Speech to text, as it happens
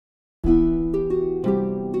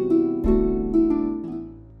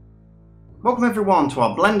Welcome everyone to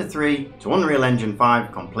our Blender 3 to Unreal Engine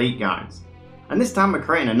 5 complete guides. And this time we're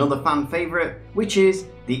creating another fan favourite, which is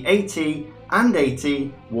the AT and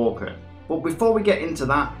AT Walker. But before we get into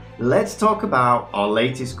that, let's talk about our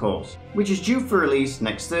latest course, which is due for release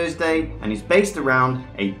next Thursday and is based around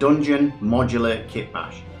a dungeon modular kit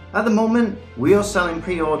bash. At the moment, we are selling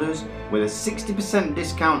pre-orders with a 60%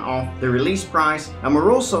 discount off the release price, and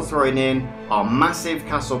we're also throwing in our massive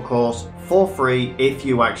castle course for free if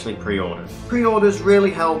you actually pre-order. Pre-orders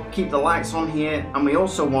really help keep the lights on here, and we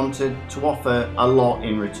also wanted to offer a lot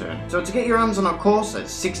in return. So to get your hands on our course at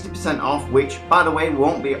 60% off, which by the way, we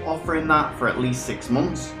won't be offering that for at least 6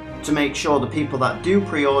 months, to make sure the people that do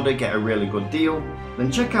pre-order get a really good deal,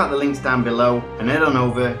 then check out the links down below and head on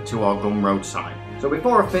over to our Gumroad site. So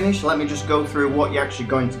before I finish, let me just go through what you're actually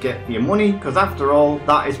going to get for your money, because after all,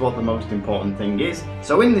 that is what the most important thing is.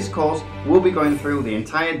 So in this course, we'll be going through the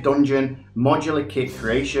entire dungeon modular kit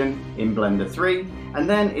creation in Blender 3, and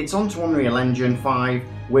then it's on to Unreal Engine 5,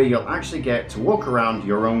 where you'll actually get to walk around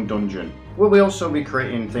your own dungeon. We'll also be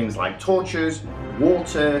creating things like torches,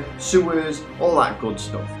 water, sewers, all that good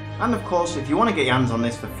stuff. And of course, if you want to get your hands on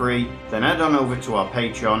this for free, then head on over to our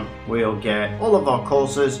Patreon, where you'll get all of our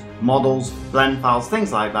courses, models, blend files,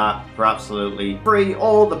 things like that for absolutely free,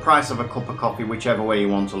 or the price of a cup of coffee, whichever way you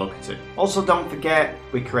want to look at it. Also, don't forget,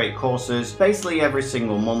 we create courses basically every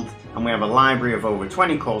single month, and we have a library of over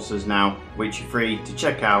 20 courses now, which are free to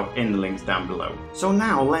check out in the links down below. So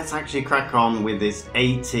now let's actually crack on with this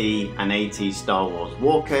AT and AT Star Wars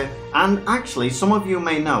Walker. And actually, some of you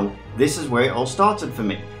may know, this is where it all started for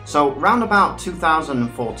me. So round about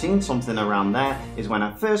 2014, something around there, is when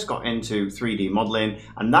I first got into 3D modeling,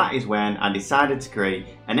 and that is when I decided to create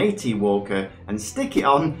an AT Walker and stick it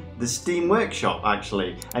on the Steam Workshop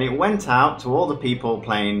actually, and it went out to all the people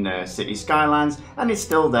playing City Skylines, and it's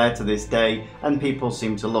still there to this day, and people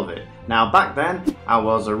seem to love it. Now back then I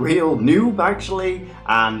was a real noob actually,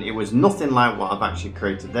 and it was nothing like what I've actually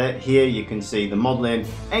created there. Here you can see the modeling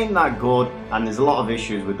ain't that good, and there's a lot of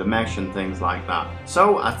issues with the mesh and things like that.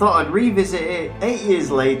 So I thought I'd revisit it 8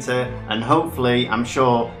 years later, and hopefully I'm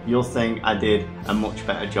sure you'll think I did a much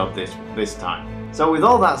better job this time. So with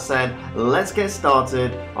all that said, let's get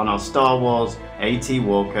started on our Star Wars AT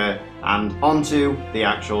Walker and onto the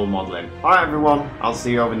actual modeling. Alright everyone, I'll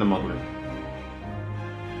see you over in the modeling.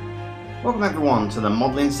 Welcome everyone to the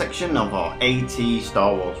modeling section of our AT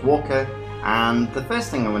Star Wars Walker, and the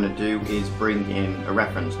first thing I'm going to do is bring in a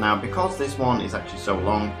reference. Now because this one is actually so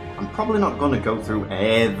long, I'm probably not going to go through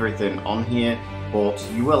everything on here, but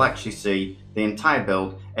you will actually see the entire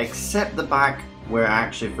build except the back where I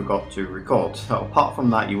actually forgot to record. So apart from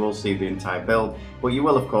that, you will see the entire build, but you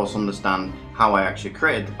will of course understand how I actually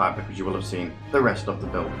created the back, because you will have seen the rest of the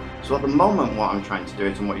build. So at the moment what I'm trying to do,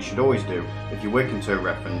 and what you should always do if you're working to a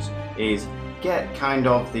reference, is get kind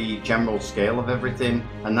of the general scale of everything,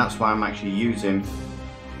 and that's why I'm actually using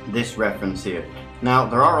this reference here. Now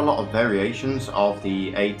there are a lot of variations of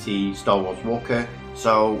the AT Star Wars Walker,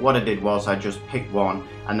 so what I did was I just picked one,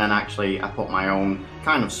 and then actually I put my own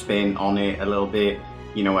kind of spin on it a little bit.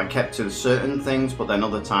 You know, I kept to certain things, but then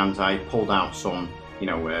other times I pulled out some, you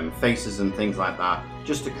know, faces and things like that,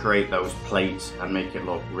 just to create those plates and make it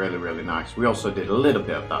look really, really nice. We also did a little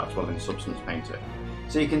bit of that as well in Substance Painter.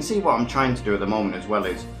 So you can see what I'm trying to do at the moment as well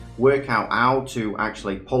is work out how to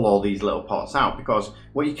actually pull all these little parts out, because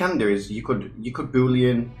what you can do is you could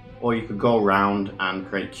boolean, or you could go around and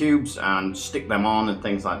create cubes and stick them on and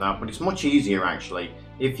things like that, but it's much easier actually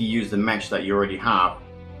if you use the mesh that you already have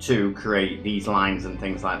to create these lines and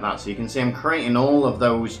things like that. So you can see I'm creating all of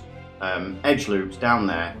those edge loops down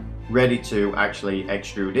there ready to actually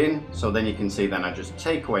extrude in, so then you can see then I just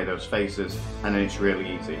take away those faces and then it's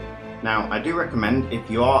really easy. Now I do recommend, if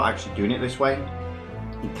you are actually doing it this way,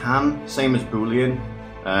 you can, same as boolean,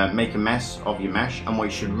 make a mess of your mesh, and what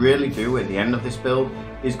you should really do at the end of this build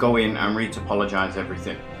is go in and retopologize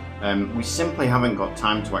everything. We simply haven't got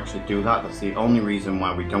time to actually do that. That's the only reason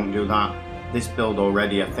why we don't do that. This build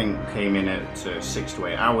already I think came in at 6 to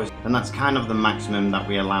 8 hours, and that's kind of the maximum that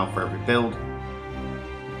we allow for every build.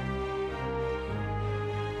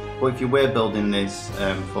 But if you were building this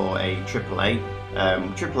for a AAA,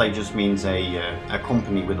 AAA just means a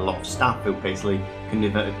company with a lot of staff who basically can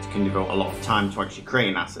devote a lot of time to actually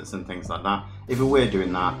creating assets and things like that. If we were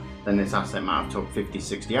doing that, then this asset might have took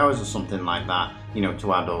 50-60 hours or something like that, you know,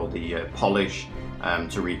 to add all the polish,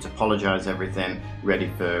 to retopologize everything,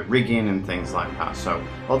 ready for rigging and things like that. So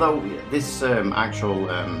although this actual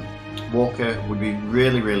Walker would be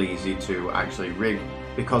really, really easy to actually rig,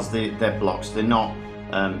 because they're blocks, they're not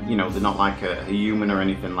You know, they're not like a human or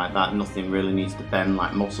anything like that. Nothing really needs to bend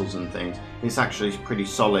like muscles and things. It's actually pretty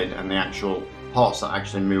solid, and the actual parts that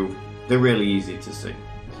actually move, they're really easy to see.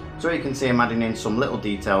 So you can see I'm adding in some little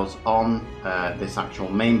details on this actual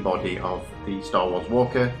main body of the Star Wars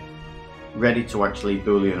Walker, ready to actually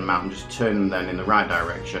boolean them out and just turn them then in the right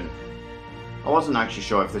direction. I wasn't actually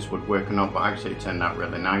sure if this would work or not, but actually it turned out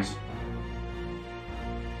really nice.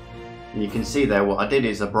 And you can see there what I did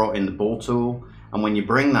is I brought in the ball tool, and when you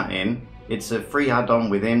bring that in, it's a free add-on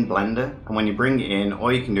within Blender, and when you bring it in,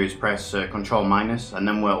 all you can do is press Control minus, and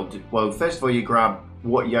then well, first of all you grab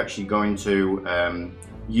what you're actually going to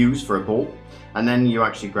use for a ball, and then you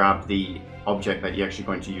actually grab the object that you're actually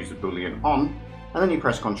going to use the boolean on, and then you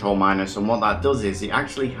press Control minus, and what that does is it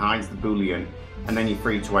actually hides the boolean, and then you're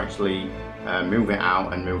free to actually move it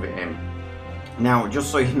out and move it in. Now,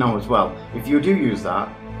 just so you know as well, if you do use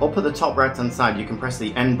that, up at the top right hand side you can press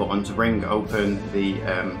the N button to bring open the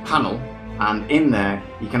panel, and in there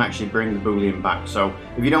you can actually bring the boolean back. So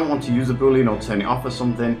if you don't want to use the boolean or turn it off or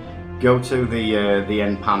something, go to the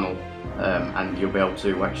N panel and you'll be able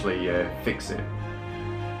to actually fix it.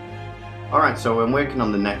 Alright, so I'm working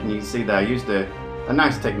on the neck, and you can see there I used a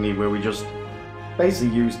nice technique where we just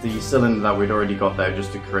basically used the cylinder that we'd already got there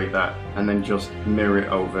just to create that, and then just mirror it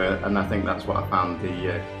over, and I think that's what I found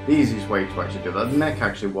the easiest way to actually do that. The neck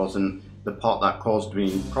actually wasn't the part that caused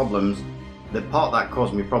me problems. The part that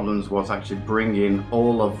caused me problems was actually bringing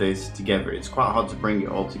all of this together. It's quite hard to bring it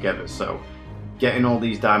all together, so getting all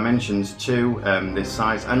these dimensions to this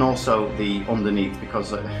size, and also the underneath,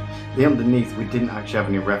 because the underneath we didn't actually have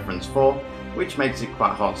any reference for, which makes it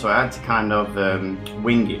quite hard. So I had to kind of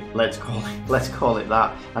wing it, let's call it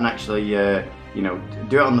that, and actually you know,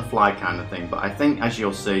 do it on the fly kind of thing. But I think, as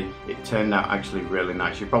you'll see, it turned out actually really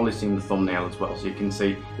nice. You've probably seen the thumbnail as well, so you can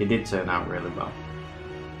see it did turn out really well.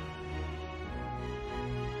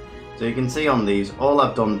 So you can see on these, all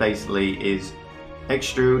I've done basically is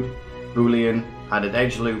extrude, boolean, added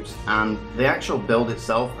edge loops, and the actual build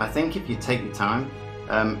itself, I think if you take your time,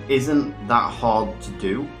 isn't that hard to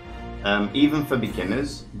do. Even for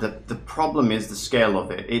beginners. The problem is the scale of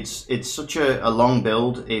it. It's such a long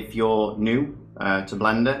build if you're new to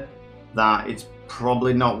Blender, that it's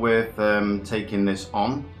probably not worth taking this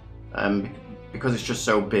on because it's just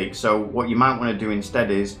so big. So what you might want to do instead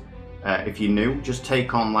is, if you're new, just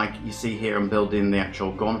take on, like you see here I'm building the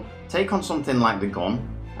actual gun, take on something like the gun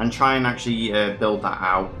and try and actually build that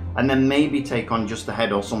out, and then maybe take on just the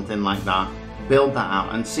head or something like that. Build that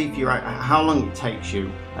out and see if you're how long it takes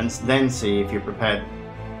you, and then see if you're prepared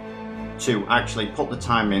to actually put the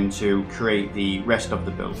time in to create the rest of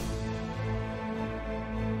the build.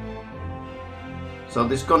 So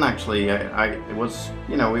this gun actually, it was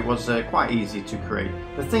quite easy to create.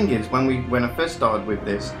 The thing is, when I first started with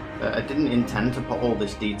this, I didn't intend to put all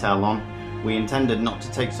this detail on. We intended not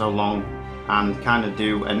to take so long and kind of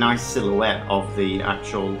do a nice silhouette of the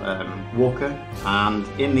actual walker. And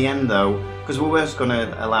in the end though, because we were going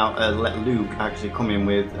to let Luke actually come in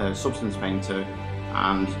with Substance Painter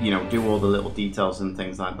and, you know, do all the little details and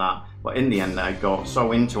things like that. But in the end I got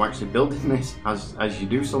so into actually building this, as you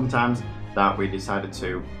do sometimes, that we decided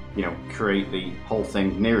to, you know, create the whole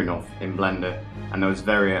thing near enough in Blender, and there was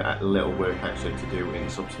very little work actually to do in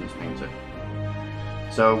Substance Painter.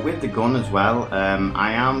 So with the gun as well,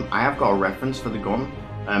 I have got a reference for the gun,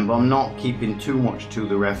 but I'm not keeping too much to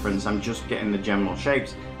the reference. I'm just getting the general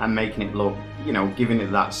shapes and making it look, you know, giving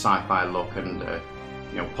it that sci-fi look, and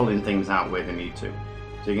you know, pulling things out where they need to.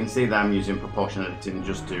 So you can see that I'm using proportion editing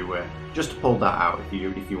just to pull that out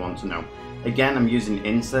if you want to know. Again, I'm using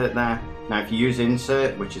insert there. Now if you use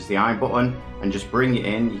insert, which is the I button, and just bring it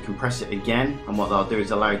in, you can press it again, and what that'll do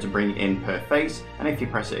is allow you to bring it in per face, and if you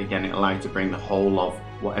press it again, it'll allow you to bring the whole of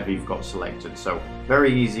whatever you've got selected. So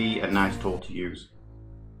very easy and nice tool to use.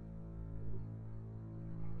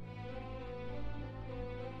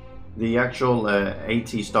 The actual AT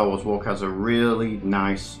Star Wars Walk has a really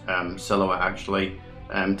nice silhouette actually.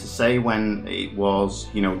 To say when it was,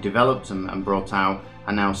 you know, developed and brought out,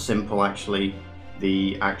 and how simple actually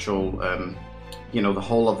the actual you know, the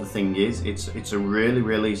whole of the thing is. It's a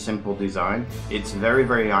really simple design. It's very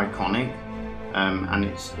iconic, and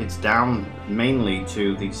it's down mainly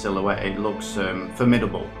to the silhouette. It looks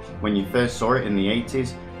formidable. When you first saw it in the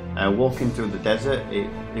 80s, walking through the desert,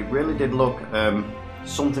 it really did look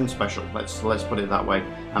something special. Let's put it that way.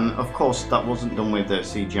 And of course, that wasn't done with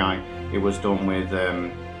CGI. It was done with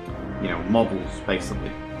you know, models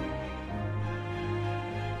basically.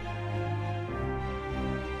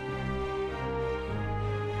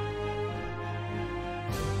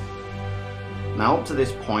 Now up to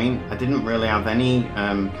this point I didn't really have any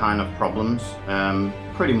kind of problems,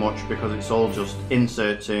 pretty much because it's all just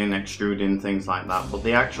inserting, extruding, things like that. But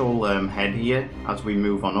the actual head here, as we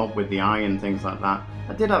move on up with the eye and things like that,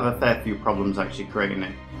 I did have a fair few problems actually creating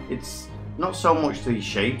it. It's not so much the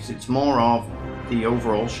shapes, it's more of the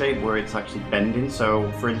overall shape where it's actually bending.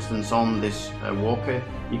 So for instance on this walker,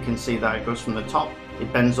 you can see that it goes from the top,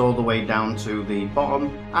 it bends all the way down to the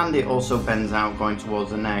bottom, and it also bends out going towards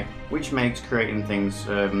the neck, which makes creating things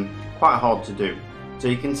quite hard to do. So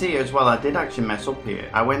you can see as well, I did actually mess up here.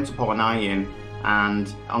 I went to put an eye in,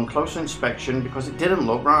 and on closer inspection, because it didn't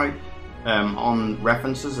look right on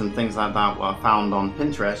references and things like that what I found on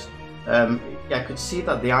Pinterest, I could see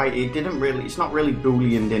that the eye, it's not really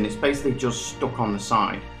booleaned in, it's basically just stuck on the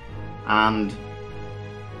side. And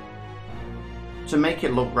to make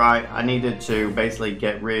it look right, I needed to basically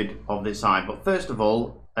get rid of this eye. But first of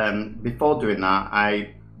all, before doing that,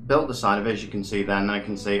 I built the side of it, as you can see there, and I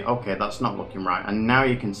can see, okay, that's not looking right. And now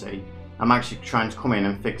you can see, I'm actually trying to come in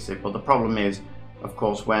and fix it. But the problem is, of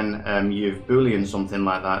course, when you've booleaned something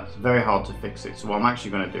like that, it's very hard to fix it. So what I'm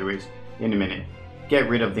actually going to do is, in a minute, get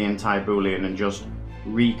rid of the entire boolean and just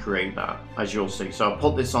recreate that, as you'll see. So I'll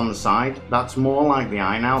put this on the side. That's more like the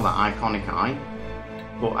eye now, the iconic eye.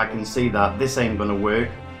 But I can see that this ain't gonna work.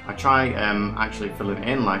 I try actually filling it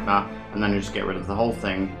in like that, and then I just get rid of the whole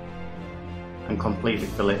thing and completely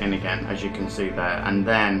fill it in again, as you can see there, and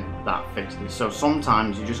then that fixed it. So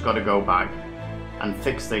sometimes you just got to go back and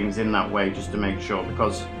fix things in that way just to make sure,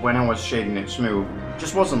 because when I was shading it smooth, it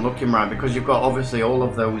just wasn't looking right, because you've got obviously all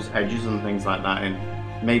of those edges and things like that,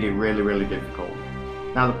 and made it really, really difficult.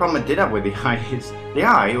 Now the problem I did have with the eye is, the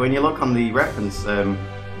eye, when you look on the reference,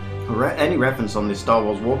 any reference on this Star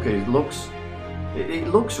Wars walker, it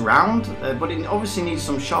looks round, but it obviously needs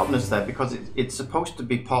some sharpness there, because it's supposed to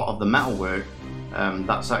be part of the metalwork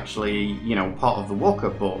that's actually, you know, part of the walker.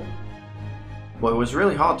 But it was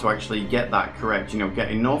really hard to actually get that correct, you know, get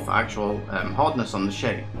enough actual hardness on the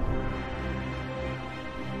shape.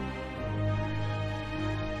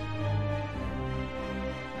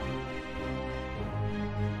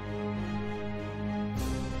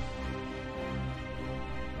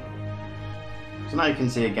 So now you can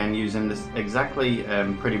see again using this exactly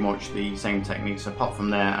pretty much the same techniques. Apart from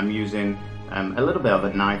there, I'm using a little bit of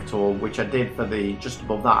a knife tool, which I did for the just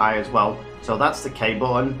above that eye as well. So that's the K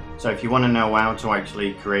button. So if you want to know how to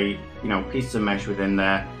actually create, you know, pieces of mesh within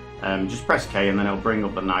there, just press K and then it'll bring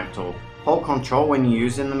up the knife tool. Hold Control when you're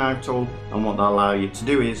using the knife tool, and what that'll allow you to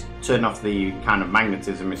do is turn off the kind of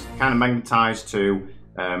magnetism. It's kind of magnetized to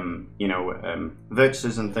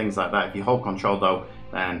vertices and things like that. If you hold Control though,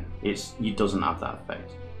 then it doesn't have that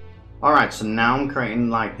effect. Alright, so now I'm creating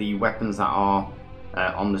like the weapons that are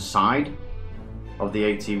on the side of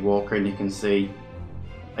the AT Walker, and you can see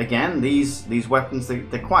again these weapons,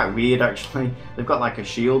 they're quite weird actually. They've got like a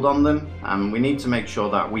shield on them, and we need to make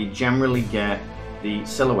sure that we generally get the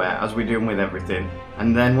silhouette, as we're doing with everything,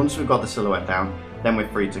 and then once we've got the silhouette down, then we're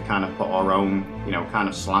free to kind of put our own, you know, kind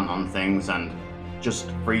of slant on things, and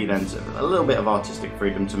just free them to a little bit of artistic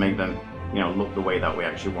freedom to make them, you know, look the way that we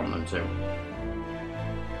actually want them to.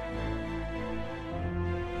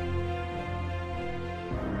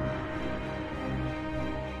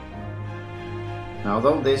 Now,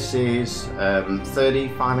 although this is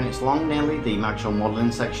 35 minutes long nearly, the actual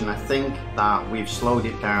modeling section, I think that we've slowed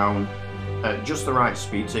it down at just the right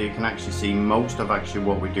speed so you can actually see most of actually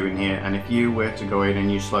what we're doing here. And if you were to go in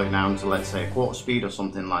and you slow it down to, let's say, a quarter speed or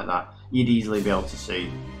something like that, you'd easily be able to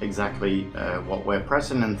see exactly what we're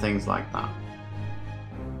pressing and things like that.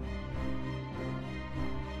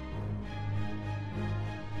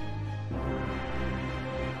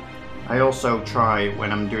 I also try,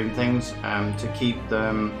 when I'm doing things, to keep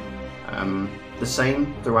them the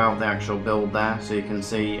same throughout the actual build there. So you can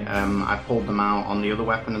see I pulled them out on the other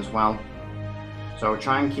weapon as well. So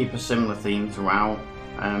try and keep a similar theme throughout.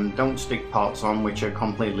 Don't stick parts on which are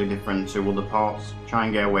completely different to other parts. Try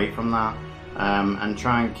and get away from that, and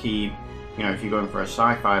try and keep, you know, if you're going for a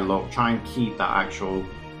sci-fi look, try and keep that actual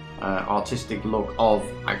artistic look of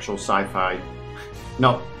actual sci-fi,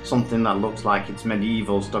 not something that looks like it's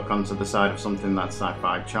medieval stuck onto the side of something that's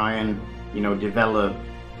sci-fi. Try and, you know, develop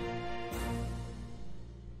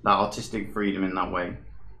that artistic freedom in that way.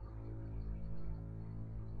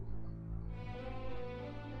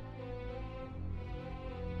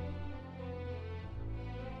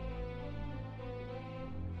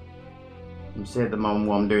 You see at the moment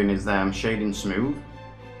what I'm doing is there, I'm shading smooth,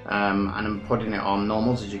 and I'm putting it on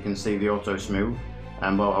normals, as you can see, the auto smooth.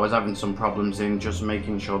 But I was having some problems in just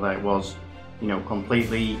making sure that it was, you know,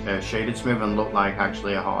 completely shaded smooth and looked like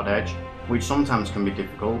actually a hard edge, which sometimes can be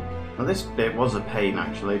difficult. Now this bit was a pain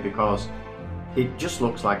actually, because it just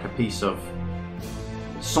looks like a piece of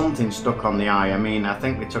something stuck on the eye. I mean, I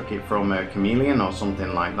think they took it from a chameleon or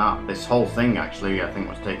something like that. This whole thing actually I think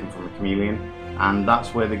was taken from a chameleon, and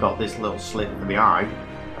that's where they got this little slit for the eye.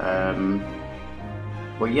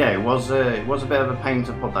 But yeah, it was a bit of a pain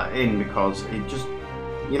to put that in, because it just,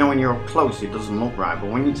 you know, when you're up close it doesn't look right, but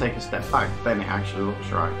when you take a step back then it actually looks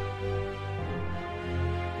right.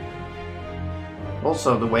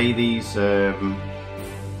 Also, the way these AT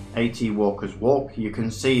walkers walk, you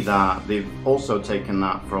can see that they've also taken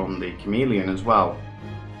that from the chameleon as well.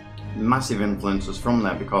 Massive influences from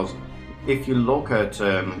there, because if you look at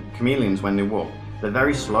chameleons when they walk, they're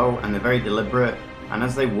very slow and they're very deliberate, and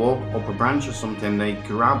as they walk up a branch or something they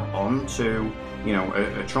grab onto, you know,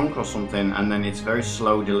 a trunk or something, and then it's very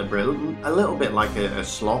slow, deliberate, a little bit like a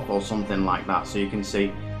sloth or something like that. So you can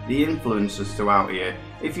see the influences throughout here.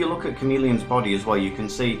 If you look at chameleon's body as well, you can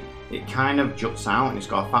see it kind of juts out and it's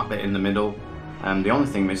got a fat bit in the middle, and the only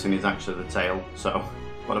thing missing is actually the tail. So,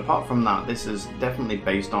 but apart from that, this is definitely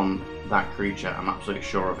based on that creature, I'm absolutely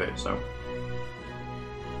sure of it. So,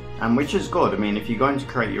 and which is good. I mean, if you're going to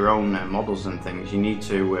create your own models and things, you need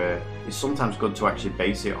to, it's sometimes good to actually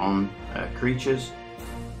base it on creatures.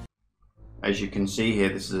 As you can see here,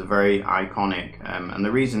 this is a very iconic, and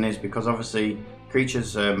the reason is because obviously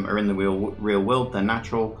creatures are in the real world, they're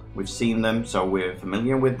natural, we've seen them, so we're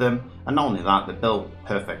familiar with them, and not only that, they're built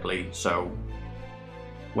perfectly, so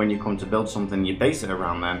when you come to build something, you base it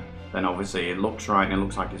around them, then obviously it looks right and it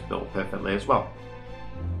looks like it's built perfectly as well.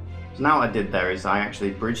 So now what I did there is I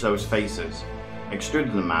actually bridged those faces,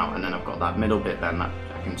 extruded them out, and then I've got that middle bit then that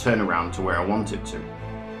I can turn around to where I want it to.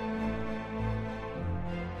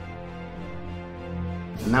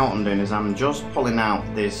 And now what I'm doing is I'm just pulling out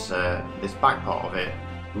this this back part of it,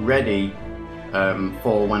 ready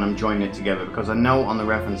for when I'm joining it together, because I know on the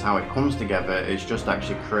reference how it comes together is just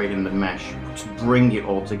actually creating the mesh to bring it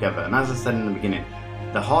all together. And as I said in the beginning,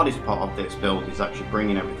 the hardest part of this build is actually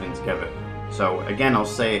bringing everything together. So again, I'll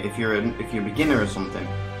say if you're a beginner or something,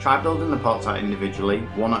 try building the parts out individually,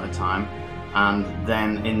 one at a time, and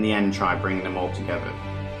then in the end try bringing them all together.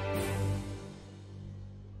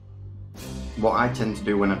 What I tend to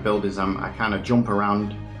do when I build is I kind of jump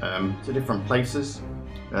around to different places,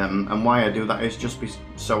 and why I do that is just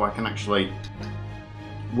so I can actually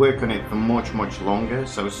work on it for much longer.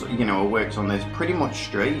 So you know, I worked on this pretty much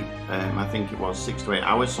straight, I think it was 6 to 8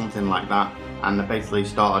 hours, something like that, and I basically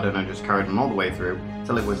started and I just carried on all the way through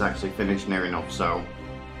till it was actually finished near enough. So,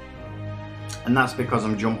 and that's because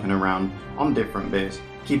I'm jumping around on different bits,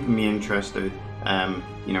 keeping me interested,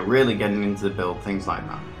 you know, really getting into the build, things like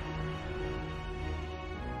that.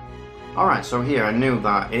 Alright, so here I knew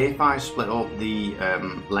that if I split up the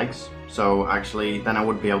legs, so actually then I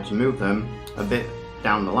would be able to move them a bit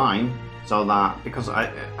down the line, so that, because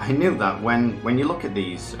I knew that when you look at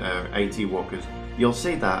these AT walkers, you'll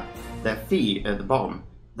see that their feet at the bottom,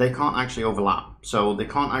 they can't actually overlap, so they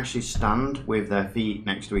can't actually stand with their feet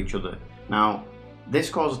next to each other. Now, this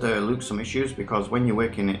caused Luke some issues, because when you're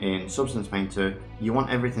working in Substance Painter, you want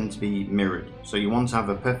everything to be mirrored. So you want to have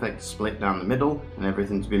a perfect split down the middle and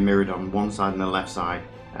everything to be mirrored on one side and the left side.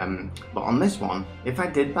 But on this one, if I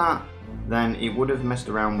did that, then it would have messed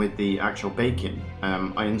around with the actual baking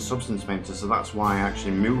in Substance Painter. So that's why I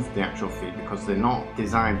actually moved the actual feet, because they're not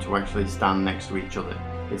designed to actually stand next to each other.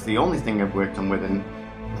 It's the only thing I've worked on with, and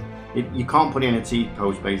you can't put in a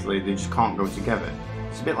T-pose basically, they just can't go together.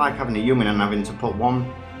 It's a bit like having a human and having to put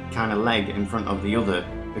one kind of leg in front of the other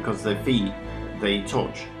because their feet, they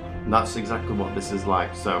touch. And that's exactly what this is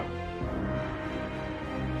like. So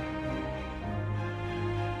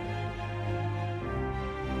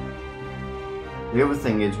the other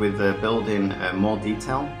thing is with building more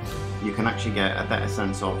detail, you can actually get a better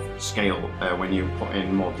sense of scale when you put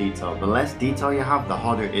in more detail. The less detail you have, the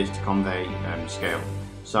harder it is to convey scale.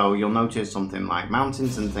 So you'll notice something like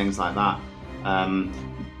mountains and things like that.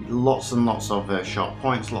 Lots and lots of sharp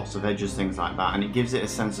points, lots of edges, things like that, and it gives it a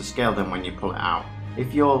sense of scale then when you pull it out.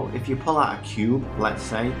 If you pull out a cube, let's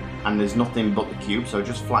say, and there's nothing but the cube, so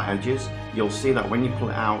just flat edges, you'll see that when you pull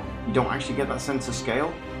it out, you don't actually get that sense of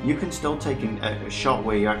scale. You can still take a shot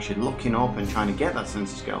where you're actually looking up and trying to get that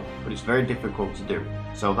sense of scale, but it's very difficult to do.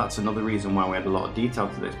 So that's another reason why we had a lot of detail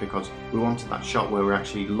to this, because we wanted that shot where we're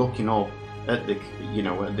actually looking up at the, you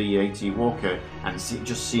know, at the AT walker and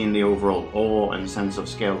just seeing the overall awe and sense of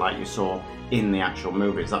scale like you saw in the actual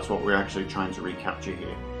movies. That's what we're actually trying to recapture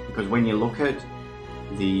here, because when you look at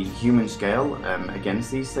the human scale against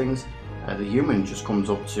these things, the human just comes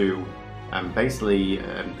up to basically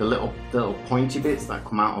the little pointy bits that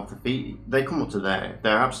come out of the feet, they come up to there.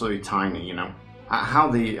 They're absolutely tiny, you know, How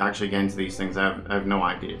they actually get into these things, I have no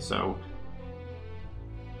idea. So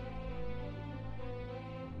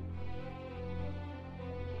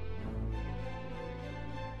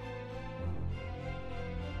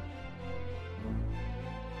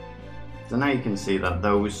now you can see that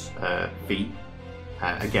those feet,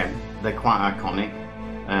 again, they're quite iconic,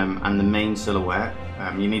 and the main silhouette,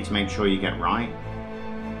 you need to make sure you get right,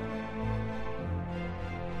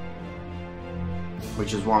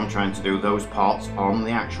 which is what I'm trying to do. Those parts on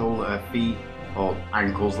the actual feet, or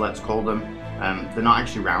ankles let's call them, they're not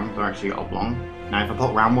actually round, they're actually oblong. Now if I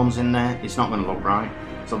put round ones in there, it's not going to look right,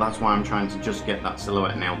 so that's why I'm trying to just get that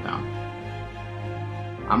silhouette nailed down.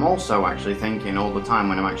 I'm also actually thinking all the time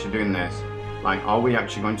when I'm actually doing this, like, are we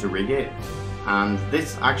actually going to rig it? And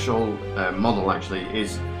this actual model actually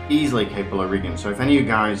is easily capable of rigging. So if any of you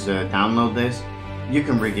guys download this, you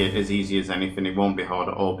can rig it as easy as anything. It won't be hard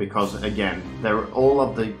at all, because again, all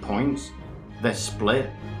of the points, they're split.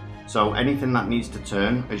 So anything that needs to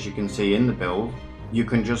turn, as you can see in the build, you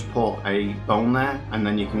can just put a bone there, and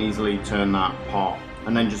then you can easily turn that part,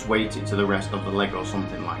 and then just weight it to the rest of the leg or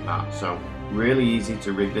something like that. So really easy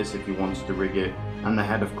to rig this if you wanted to rig it. And the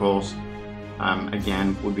head, of course,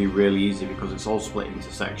 again, would be really easy because it's all split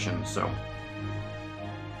into sections. So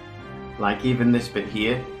like even this bit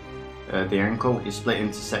here, the ankle is split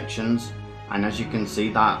into sections, and as you can see,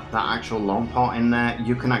 that actual long part in there,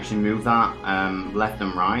 you can actually move that left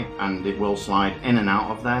and right, and it will slide in and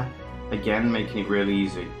out of there, again making it really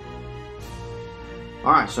easy.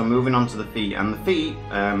 Alright, so moving on to the feet, and the feet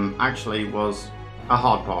actually was a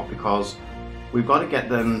hard part because we've got to get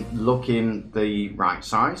them looking the right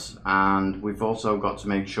size, and we've also got to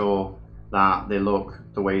make sure that they look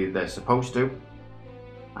the way they're supposed to.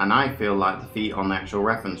 And I feel like the feet on the actual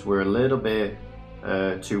reference were a little bit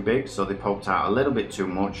too big, so they poked out a little bit too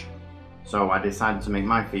much. So I decided to make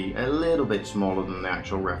my feet a little bit smaller than the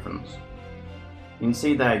actual reference. You can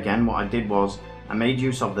see there again, what I did was I made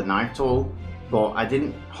use of the knife tool, but I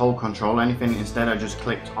didn't hold control or anything. Instead, I just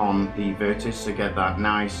clicked on the vertex to get that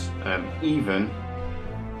nice even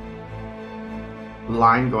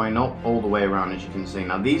line going up all the way around, as you can see.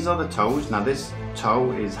 Now these are the toes. Now this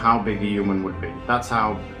toe is how big a human would be. That's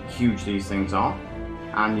how huge these things are.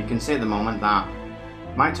 And you can see at the moment that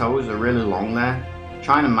my toes are really long there,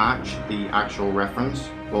 trying to match the actual reference.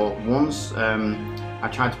 But once I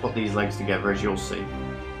tried to put these legs together, as you'll see,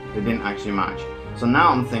 they didn't actually match. So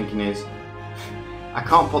now I'm thinking is, I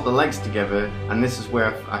can't put the legs together, and this is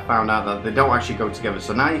where I found out that they don't actually go together.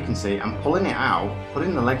 So now you can see I'm pulling it out,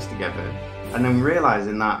 putting the legs together, and then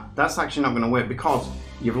realizing that that's actually not going to work because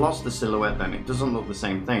you've lost the silhouette then. It doesn't look the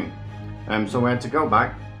same thing. So we had to go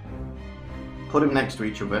back, put them next to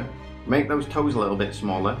each other, make those toes a little bit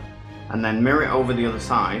smaller, and then mirror it over the other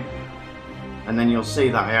side, and then you'll see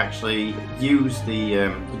that I actually use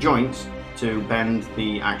the joints to bend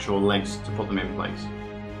the actual legs to put them in place.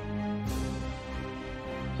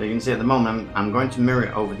 So you can see at the moment I'm going to mirror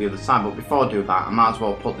it over the other side, but before I do that I might as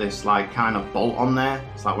well put this like kind of bolt on there.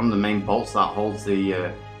 It's like one of the main bolts that holds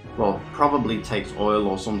the, well, probably takes oil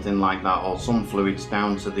or something like that, or some fluids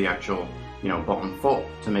down to the actual, you know, bottom foot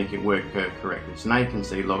to make it work correctly. So now you can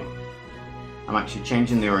see, look, I'm actually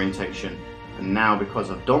changing the orientation, and now because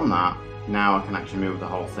I've done that, now I can actually move the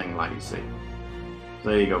whole thing like you see. So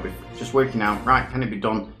there you go, just working out, right, can it be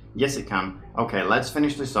done? Yes it can. Okay, let's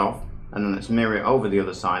finish this off, and then let's mirror it over the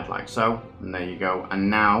other side like so, and there you go. And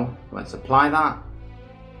now let's apply that,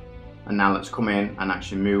 and now let's come in and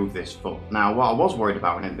actually move this foot. Now what I was worried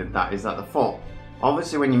about when I did that is that the foot,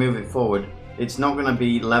 obviously when you move it forward, it's not going to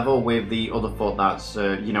be level with the other foot that's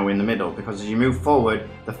you know, in the middle, because as you move forward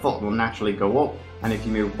the foot will naturally go up, and if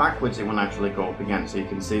you move backwards it will naturally go up again. So you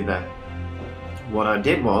can see that what I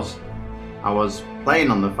did was I was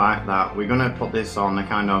playing on the fact that we're going to put this on a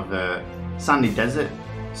kind of sandy desert,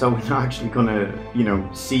 so we're not actually going to, you know,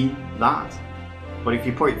 see that. But if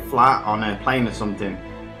you put it flat on a plane or something,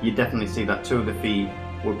 you definitely see that two of the feet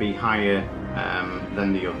would be higher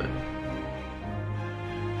than the other.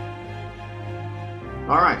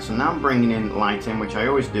 Alright, so now I'm bringing in lighting, which I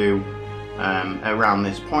always do around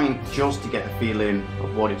this point, just to get a feeling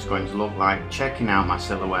of what it's going to look like, checking out my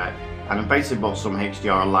silhouette. And I've basically put some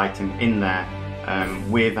HDR lighting in there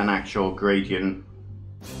with an actual gradient,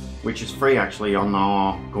 which is free actually on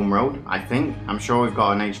our Gumroad, I think. I'm sure we've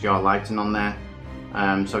got an HDR lighting on there,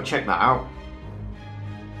 so check that out.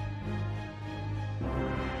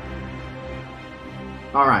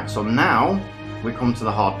 Alright, so now we come to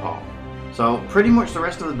the hard part. So pretty much the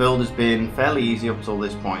rest of the build has been fairly easy up till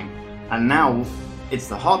this point, and now it's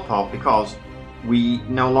the hard part because we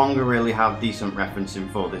no longer really have decent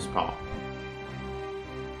referencing for this part.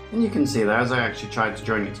 And you can see there, as I actually tried to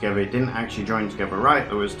join it together, it didn't actually join together right.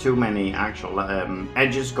 There was too many actual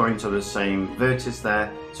edges going to the same vertex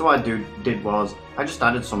there. So what I did was, I just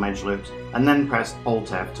added some edge loops and then pressed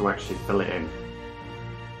Alt F to actually fill it in.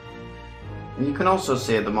 And you can also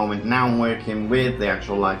see at the moment now I'm working with the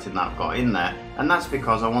actual lighting that I've got in there, and that's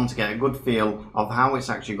because I want to get a good feel of how it's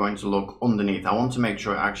actually going to look underneath. I want to make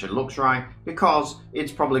sure it actually looks right, because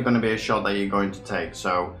it's probably going to be a shot that you're going to take.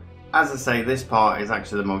 So as I say, this part is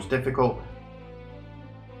actually the most difficult.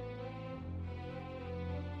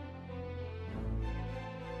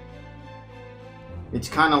 It's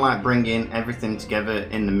kind of like bringing everything together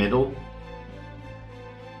in the middle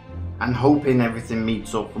and hoping everything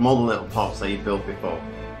meets up from all the little parts that you built before.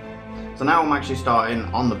 So now I'm actually starting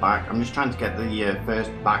on the back. I'm just trying to get the first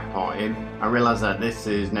back part in. I realise that this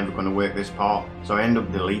is never going to work, this part, so I end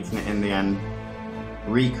up deleting it in the end,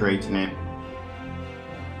 recreating it,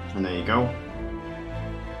 and there you go.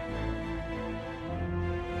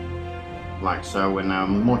 Like so, and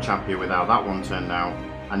I'm much happier with how that one turned out.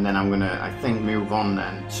 And then I'm gonna, I think, move on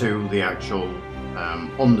then to the actual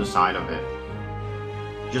underside of it.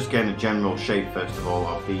 Just getting a general shape first of all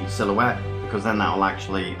of the silhouette, because then that will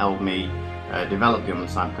actually help me develop the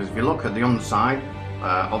underside. Because if you look at the underside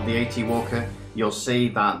of the AT Walker, you'll see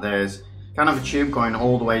that there's kind of a tube going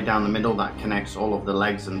all the way down the middle that connects all of the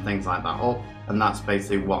legs and things like that up, and that's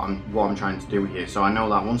basically what I'm trying to do here. So I know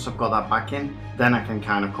that once I've got that back in, then I can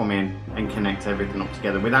kind of come in and connect everything up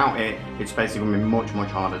together. Without it, it's basically going to be much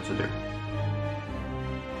harder to do.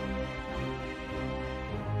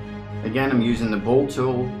 Again, I'm using the ball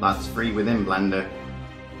tool that's free within Blender.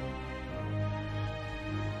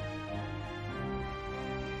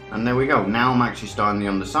 And there we go. Now I'm actually starting the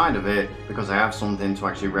underside of it because I have something to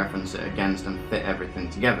actually reference it against and fit everything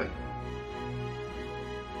together.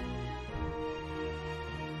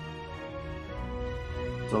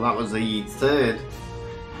 So that was the third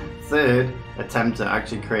attempt at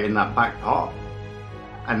actually creating that back part.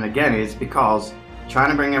 And again, it's because trying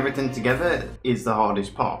to bring everything together is the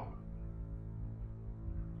hardest part.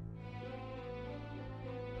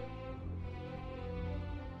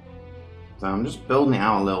 So I'm just building it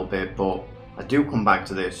out a little bit, but I do come back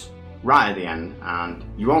to this right at the end, and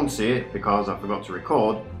you won't see it because I forgot to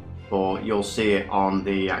record, but you'll see it on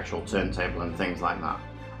the actual turntable and things like that.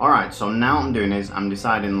 Alright, so now what I'm doing is I'm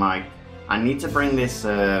deciding, like, I need to bring this,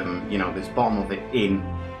 you know, this bottom of it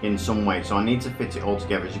in some way, so I need to fit it all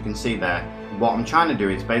together. As you can see there, what I'm trying to do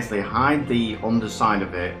is basically hide the underside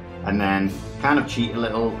of it and then kind of cheat a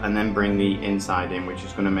little and then bring the inside in, which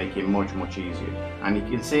is going to make it much easier. And you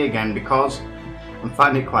can see again, because I'm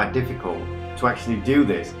finding it quite difficult to actually do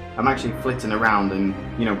this, I'm actually flitting around and,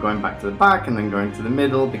 you know, going back to the back and then going to the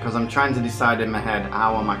middle, because I'm trying to decide in my head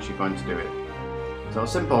how I'm actually going to do it. So a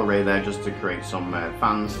simple array there just to create some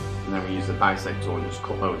fans, and then we use the bisect tool and just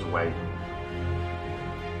cut those away.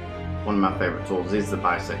 One of my favourite tools is the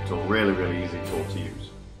bisect tool, really easy tool to use.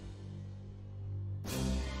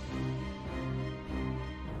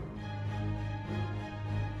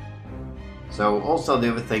 So also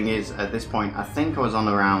the other thing is, at this point I think I was on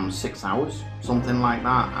around 6 hours, something like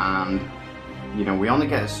that, and you know, we only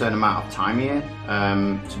get a certain amount of time here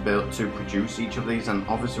to produce each of these, and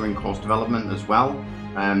obviously we're in course development as well,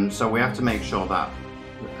 so we have to make sure that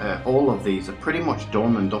all of these are pretty much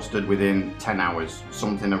done and dusted within 10 hours,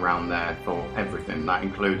 something around there for everything. That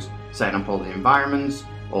includes setting up all the environments,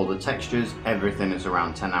 all the textures, everything is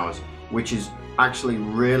around 10 hours, which is actually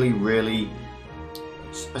really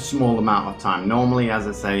a small amount of time. Normally, as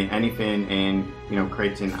I say, anything in, you know,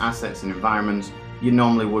 creating assets and environments, you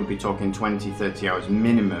normally would be talking 20-30 hours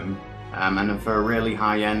minimum, and then for a really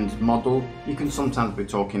high-end model you can sometimes be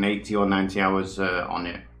talking 80 or 90 hours on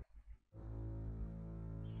it.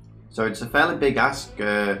 So it's a fairly big ask,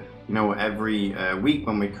 you know, every week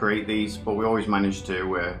when we create these, but we always manage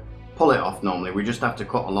to pull it off. Normally we just have to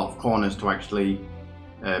cut a lot of corners to actually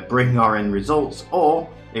bring our end results, or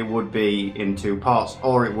it would be in 2 parts,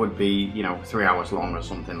 or it would be, you know, 3 hours long or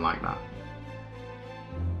something like that.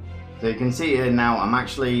 So you can see here now I'm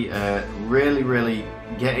actually really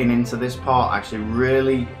getting into this part, actually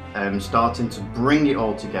really starting to bring it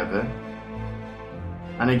all together.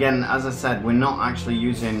 And again, as I said, we're not actually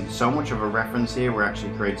using so much of a reference here, we're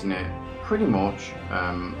actually creating it pretty much,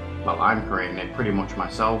 well, I'm creating it pretty much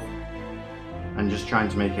myself, and just trying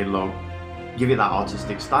to make it look, give it that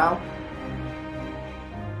artistic style.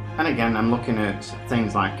 And again, I'm looking at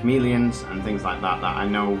things like chameleons and things like that that I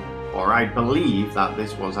know, or I believe that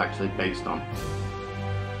this was actually based on.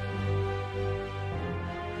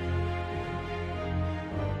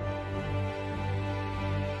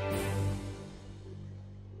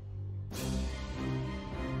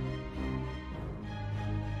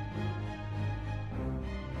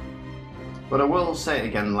 But I will say it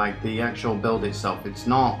again, like the actual build itself, it's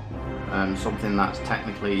not something that's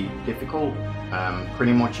technically difficult.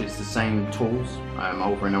 Pretty much it's the same tools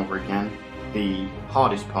over and over again. The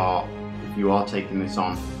hardest part, if you are taking this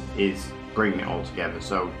on, is bringing it all together.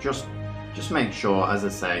 So just make sure, as I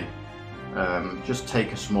say, just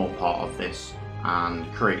take a small part of this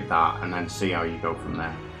and create that, and then see how you go from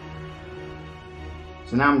there.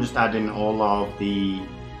 So now I'm just adding all of the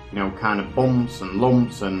kind of bumps and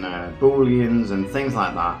lumps and booleans and things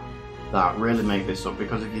like that really make this up.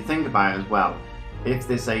 Because if you think about it as well, if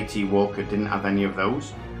this AT Walker didn't have any of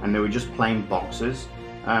those and they were just plain boxes,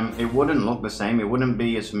 it wouldn't look the same, it wouldn't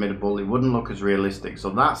be as formidable, it wouldn't look as realistic. So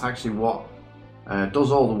that's actually what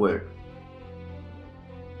does all the work.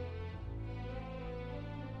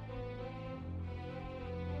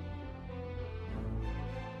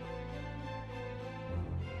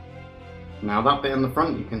 Now that bit on the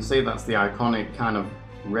front, you can see that's the iconic kind of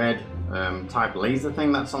red type laser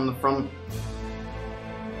thing that's on the front.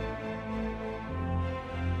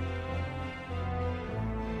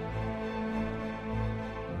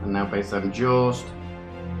 And now basically I'm just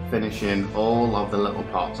finishing all of the little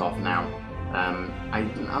parts off now.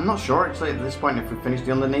 I'm not sure actually at this point if we've finished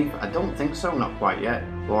the underneath. I don't think so, not quite yet.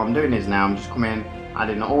 But what I'm doing is now I'm just coming in,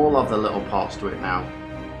 adding all of the little parts to it now.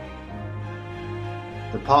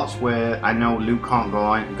 The parts where I know Luke can't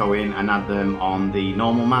go in and add them on the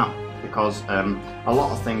normal map, because a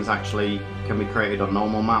lot of things actually can be created on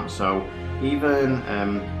normal maps. So even,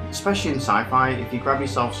 especially in sci-fi, if you grab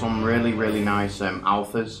yourself some really nice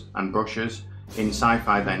alphas and brushes in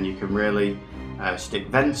sci-fi, then you can really stick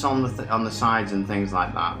vents on the sides and things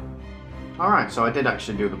like that. Alright, so I did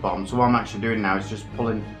actually do the bottom. So what I'm actually doing now is just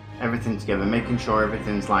pulling everything together, making sure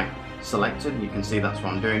everything's like selected. You can see that's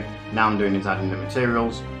what I'm doing. Now I'm doing is adding the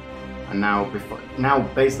materials, and now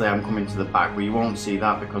basically I'm coming to the back, but you won't see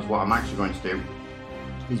that because what I'm actually going to do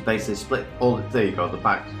is basically split all there you go, the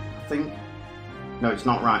back. I think no, it's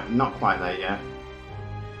not right, not quite there yet.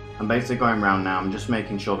 I'm basically going around now, I'm just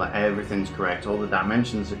making sure that everything's correct, all the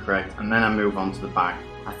dimensions are correct, and then I move on to the back.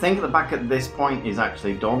 I think the back at this point is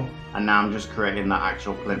actually done, and now I'm just creating that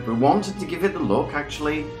actual plinth. We wanted to give it the look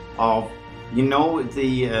actually of,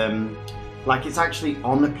 like it's actually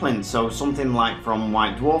on the plinth, so something like from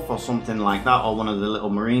White Dwarf or something like that, or one of the little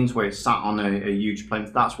marines where it's sat on a huge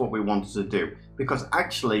plinth. That's what we wanted to do, because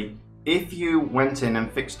actually if you went in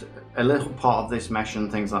and fixed a little part of this mesh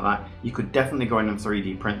and things like that, you could definitely go in and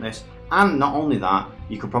 3D print this. And not only that,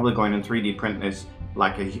 you could probably go in and 3D print this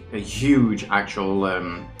like a huge actual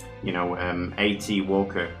AT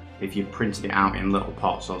Walker if you printed it out in little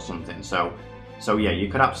pots or something. So yeah, you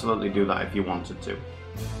could absolutely do that if you wanted to.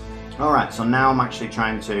 Alright, so now I'm actually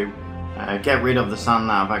trying to get rid of the sand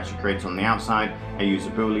that I've actually created on the outside. I use a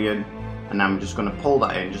boolean, and now I'm just going to pull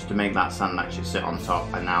that in just to make that sand actually sit on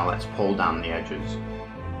top. And now let's pull down the edges.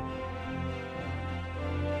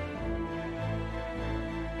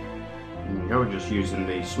 There we go, just using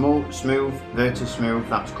the smooth, verti smooth,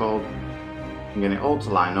 that's called. I'm getting it all to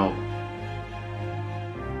line up.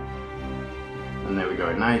 And there we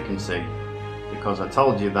go, now you can see, because I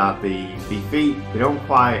told you that the feet, they don't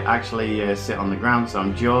quite actually sit on the ground, so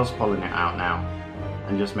I'm just pulling it out now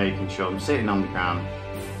and just making sure I'm sitting on the ground,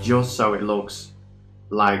 just so it looks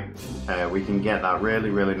like we can get that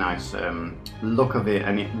really nice look of it.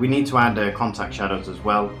 And we need to add contact shadows as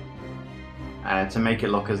well to make it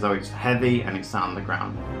look as though it's heavy and it's sat on the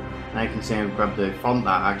ground. Now you can see I've grabbed the font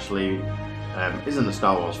that actually isn't the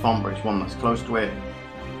Star Wars font, but it's one that's close to it.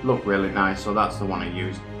 Look really nice, so that's the one I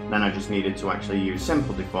used. Then I just needed to actually use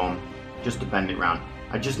Simple Deform just to bend it round.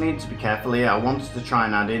 I just need to be careful here. I wanted to try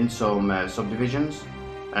and add in some subdivisions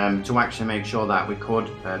to actually make sure that we could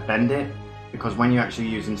bend it, because when you're actually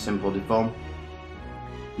using Simple Deform,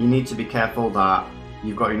 you need to be careful that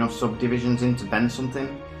you've got enough subdivisions in to bend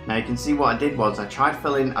something. Now you can see what I did was I tried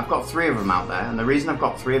filling, I've got 3 of them out there, and the reason I've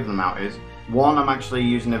got 3 of them out is, one I'm actually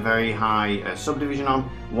using a very high subdivision on,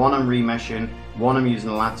 one I'm remeshing, one I'm using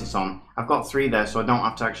a lattice on. I've got 3 there, so I don't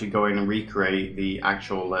have to actually go in and recreate the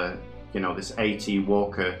actual, this AT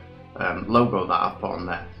Walker logo that I've put on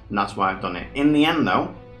there, and that's why I've done it. In the end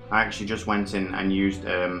though, I actually just went in and used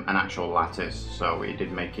an actual lattice, so it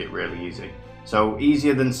did make it really easy. So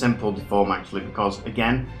easier than Simple Deform actually, because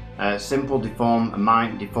again, Simple Deform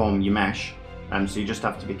might deform your mesh, so you just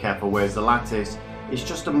have to be careful, whereas the lattice, it's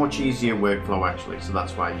just a much easier workflow actually, so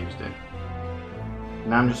that's why I used it.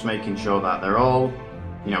 Now I'm just making sure that they're all,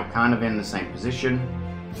 kind of in the same position.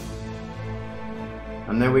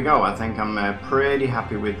 And there we go, I think I'm pretty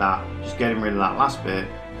happy with that. Just getting rid of that last bit,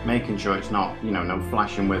 making sure it's not, no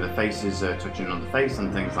flashing where the face is touching on the face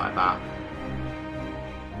and things like that.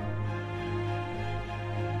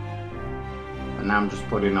 And now I'm just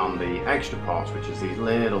putting on the extra parts, which is these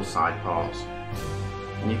little side parts.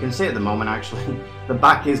 And you can see at the moment actually the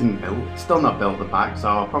back isn't built, still not built the back, so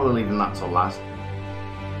I'll probably leave that till last.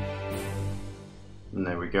 And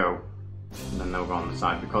there we go. And then they'll go on the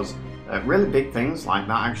side, because really big things like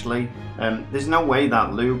that actually, there's no way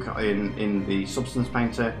that Luke in the Substance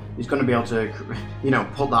Painter is going to be able to, you know,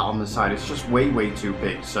 put that on the side. It's just way too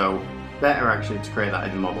big, so better actually to create that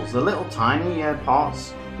in the models. The little tiny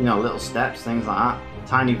parts, you know, little steps, things like that,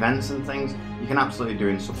 tiny vents and things, you can absolutely do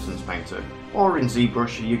in Substance Painter. Or in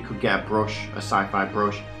ZBrush, you could get a brush, a sci-fi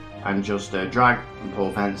brush, and just drag and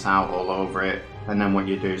pull vents out all over it. And then what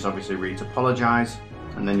you do is obviously retopologize,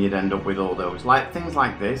 and then you'd end up with all those things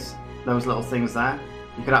like this, those little things there,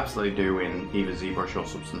 you could absolutely do in either ZBrush or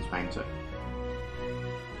Substance Painter.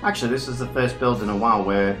 Actually, this is the first build in a while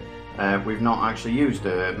where we've not actually used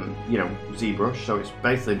you know, ZBrush, so it's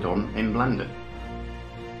basically done in Blender.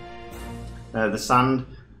 The sand,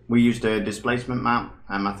 we used a displacement map,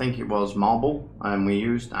 I think it was marble, we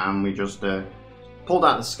used, and we just pulled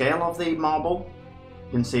out the scale of the marble.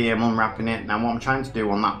 You can see I'm unwrapping it. Now what I'm trying to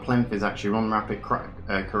do on that plinth is actually unwrap it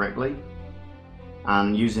correctly,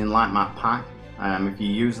 and using light map pack, if you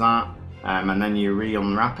use that and then you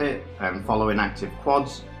re-unwrap it following active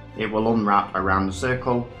quads, it will unwrap around the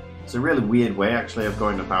circle. It's a really weird way actually of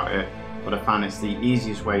going about it, but I found it's the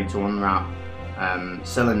easiest way to unwrap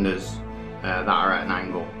cylinders that are at an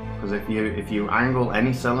angle, because if you angle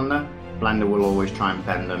any cylinder, Blender will always try and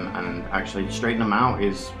bend them, and actually straighten them out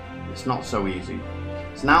it's not so easy.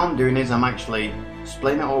 So now I'm doing is I'm actually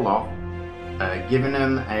splitting it all off, giving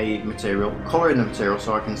them a material, colouring the material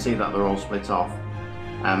so I can see that they're all split off,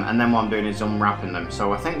 and then what I'm doing is unwrapping them.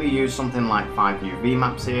 So I think we use something like 5 UV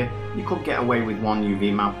maps here. You could get away with 1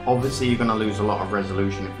 UV map. Obviously you're going to lose a lot of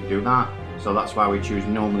resolution if you do that, so that's why we choose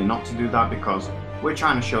normally not to do that, because we're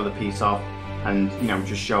trying to show the piece off and, you know,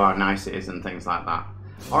 just show how nice it is and things like that.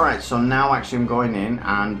 Alright, so now actually I'm going in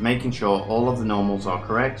and making sure all of the normals are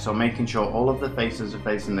correct, so making sure all of the faces are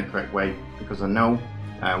facing the correct way, because I know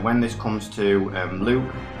when this comes to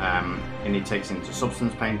Luke and he takes into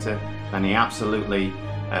Substance Painter, then he absolutely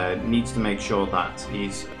needs to make sure that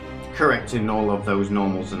he's correcting all of those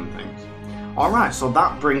normals and things. Alright, so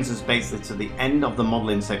that brings us basically to the end of the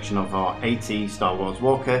modelling section of our AT Star Wars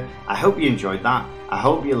Walker. I hope you enjoyed that, I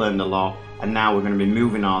hope you learned a lot, and now we're going to be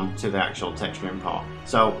moving on to the actual texturing part.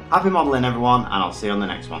 So happy modelling everyone, and I'll see you on the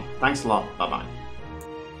next one. Thanks a lot, bye bye.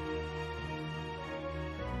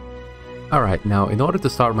 Alright, now in order to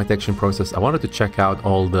start my texturing process, I wanted to check out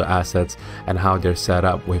all the assets and how they're set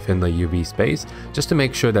up within the UV space, just to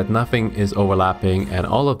make sure that nothing is overlapping and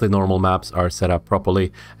all of the normal maps are set up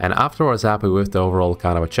properly. And after I was happy with the overall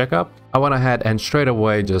kind of a checkup, I went ahead and straight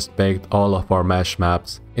away just baked all of our mesh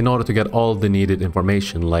maps in order to get all the needed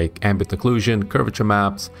information like ambient occlusion, curvature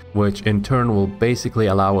maps, which in turn will basically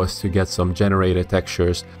allow us to get some generated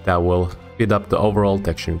textures that will speed up the overall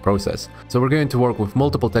texturing process. So we're going to work with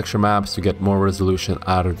multiple texture maps to get more resolution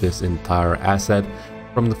out of this entire asset.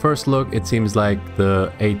 From the first look, it seems like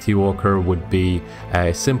the AT Walker would be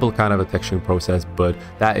a simple kind of a texturing process, but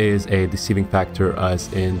that is a deceiving factor,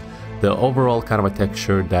 as in the overall kind of a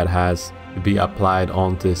texture that has to be applied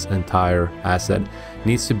on this entire asset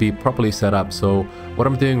needs to be properly set up. So what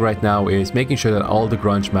I'm doing right now is making sure that all the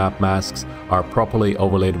grunge map masks are properly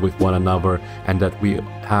overlaid with one another, and that we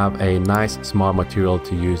have a nice small material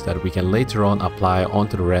to use that we can later on apply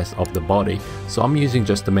onto the rest of the body. So I'm using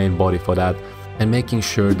just the main body for that, and making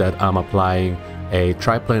sure that I'm applying a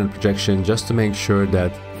triplanar projection just to make sure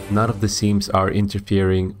that none of the seams are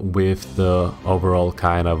interfering with the overall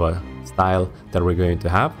kind of a style that we're going to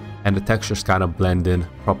have, and the textures kind of blend in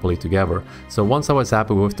properly together. So once I was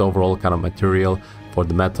happy with the overall kind of material for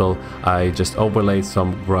the metal, I just overlaid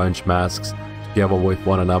some grunge masks together with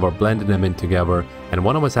one another, blended them in together, and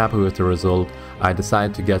when I was happy with the result, I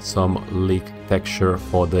decided to get some leak texture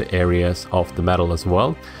for the areas of the metal as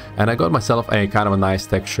well. And I got myself a kind of a nice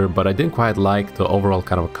texture, but I didn't quite like the overall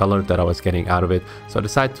kind of color that I was getting out of it, so I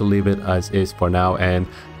decided to leave it as is for now and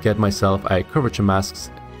get myself a curvature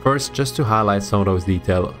masks first, just to highlight some of those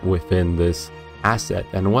details within this asset.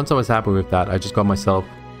 And once I was happy with that, I just got myself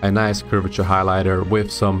a nice curvature highlighter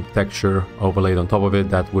with some texture overlaid on top of it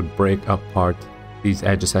that would break apart these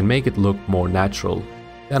edges and make it look more natural.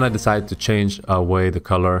 Then I decided to change away the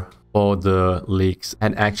color for the leaks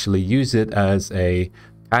and actually use it as a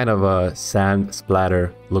kind of a sand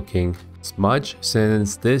splatter looking smudge,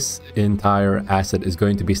 since this entire asset is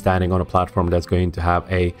going to be standing on a platform that's going to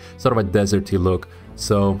have a sort of a deserty look.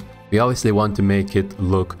 So we obviously want to make it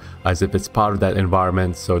look as if it's part of that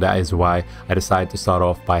environment, so that is why I decided to start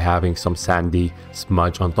off by having some sandy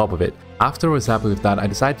smudge on top of it. After I was happy with that, I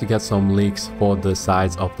decided to get some leaks for the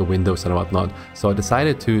sides of the windows and whatnot. So I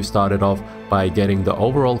decided to start it off by getting the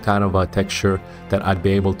overall kind of a texture that I'd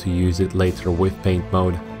be able to use it later with paint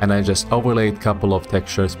mode. And I just overlaid a couple of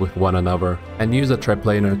textures with one another and used a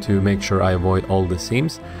triplanar to make sure I avoid all the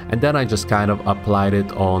seams. And then I just kind of applied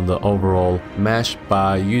it on the overall mesh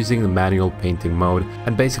by using the manual painting mode.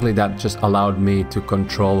 And basically that just allowed me to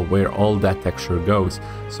control where all that texture goes.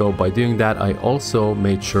 So by doing that, I also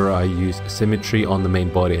made sure I used symmetry on the main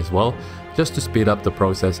body as well, just to speed up the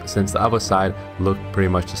process since the other side looked pretty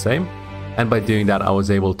much the same. And by doing that, I was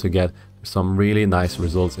able to get some really nice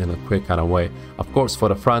results in a quick kind of way. Of course, for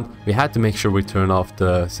the front, we had to make sure we turn off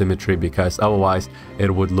the symmetry because otherwise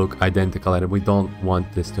it would look identical and we don't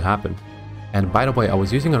want this to happen. And by the way, I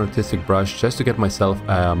was using an artistic brush just to get myself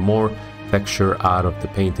more texture out of the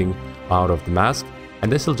painting, out of the mask.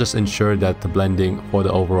 And this will just ensure that the blending for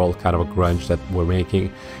the overall kind of a grunge that we're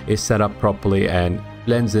making is set up properly and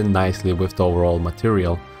blends in nicely with the overall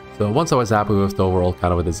material. So once I was happy with the overall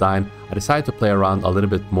kind of a design, I decided to play around a little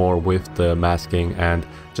bit more with the masking and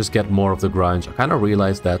just get more of the grunge. I kind of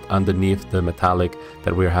realized that underneath the metallic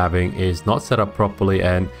that we're having is not set up properly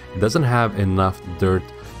and it doesn't have enough dirt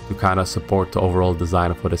to kind of support the overall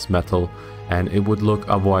design for this metal, and it would look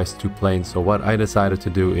otherwise too plain. So what I decided to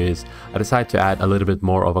do is I decided to add a little bit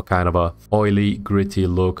more of a kind of a oily, gritty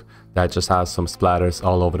look that just has some splatters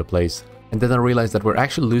all over the place. And then I realized that we're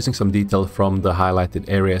actually losing some detail from the highlighted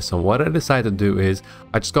area. So what I decided to do is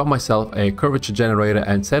I just got myself a curvature generator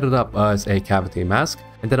and set it up as a cavity mask.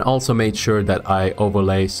 And then also made sure that I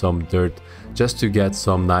overlay some dirt just to get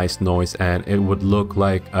some nice noise, and it would look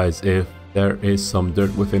like as if there is some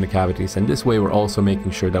dirt within the cavities. And this way we're also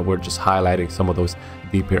making sure that we're just highlighting some of those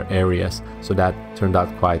deeper areas. So that turned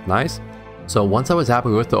out quite nice. So once I was happy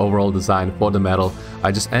with the overall design for the metal,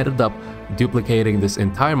 I just ended up duplicating this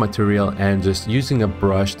entire material and just using a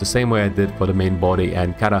brush the same way I did for the main body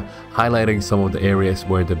and kind of highlighting some of the areas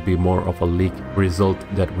where there'd be more of a leak result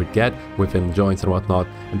that we'd get within joints and whatnot.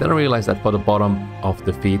 And then I realized that for the bottom of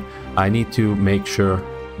the feet, I need to make sure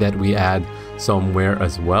that we add some wear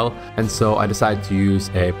as well. And so I decided to use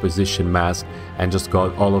a position mask and just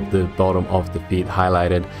got all of the bottom of the feet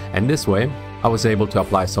highlighted. And this way I was able to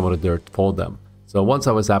apply some of the dirt for them. So once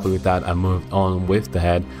I was happy with that, I moved on with the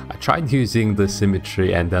head. I tried using the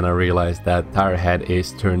symmetry and then I realized that entire head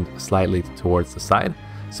is turned slightly towards the side.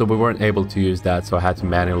 So we weren't able to use that, so I had to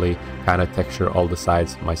manually kind of texture all the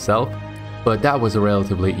sides myself. But that was a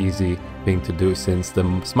relatively easy thing to do since the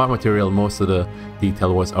smart material, most of the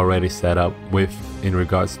detail was already set up with in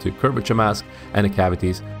regards to curvature mask and the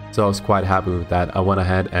cavities. So I was quite happy with that. I went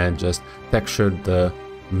ahead and just textured the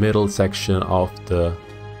middle section of the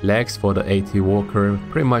legs for the AT walker,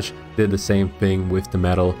 pretty much did the same thing with the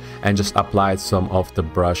metal and just applied some of the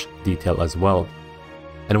brush detail as well.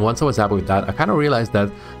 And once I was happy with that, I kind of realized that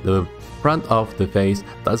the front of the face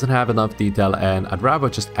doesn't have enough detail and I'd rather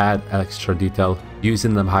just add extra detail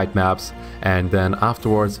using the height maps, and then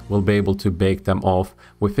afterwards we'll be able to bake them off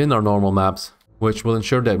within our normal maps, which will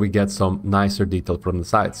ensure that we get some nicer detail from the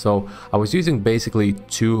side. So I was using basically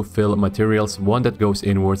two fill materials, one that goes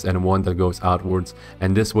inwards and one that goes outwards.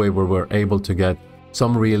 And this way we were able to get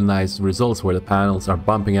some real nice results where the panels are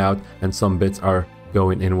bumping out and some bits are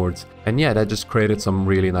going inwards. And yeah, that just created some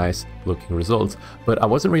really nice looking results. But I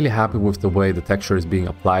wasn't really happy with the way the texture is being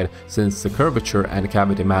applied since the curvature and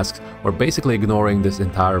cavity masks were basically ignoring this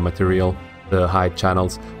entire material, the height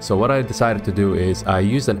channels. So what I decided to do is I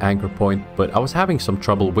used an anchor point, but I was having some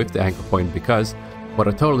trouble with the anchor point because what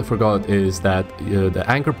I totally forgot is that the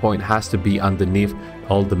anchor point has to be underneath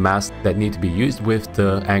all the masks that need to be used with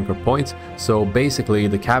the anchor points. So basically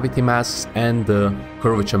the cavity masks and the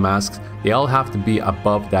curvature masks, they all have to be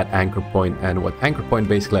above that anchor point. And what anchor point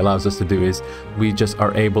basically allows us to do is we just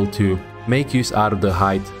are able to make use out of the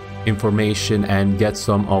height information and get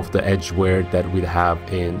some of the edge wear that we'd have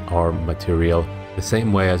in our material the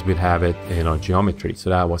same way as we'd have it in our geometry. So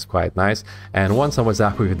that was quite nice. And once I was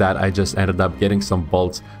happy with that, I just ended up getting some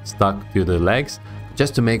bolts stuck to the legs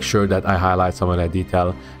just to make sure that I highlight some of that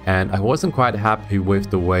detail. And I wasn't quite happy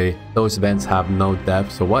with the way those vents have no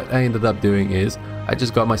depth. So what I ended up doing is I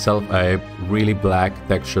just got myself a really black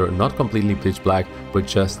texture, not completely pitch black, but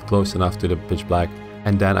just close enough to the pitch black.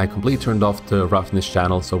 And then I completely turned off the roughness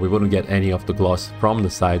channel so we wouldn't get any of the gloss from the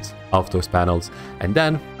sides of those panels. And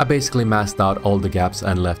then I basically masked out all the gaps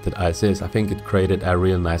and left it as is. I think it created a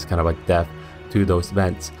real nice kind of a depth to those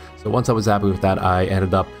vents. So once I was happy with that, I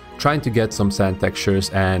ended up trying to get some sand textures,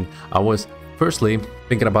 and I was firstly,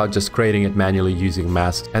 thinking about just creating it manually using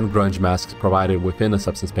masks and grunge masks provided within the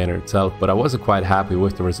Substance Painter itself, but I wasn't quite happy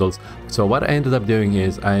with the results. So what I ended up doing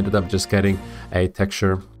is I ended up just getting a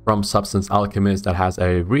texture from Substance Alchemist that has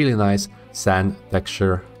a really nice sand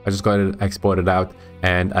texture. I just got it exported out,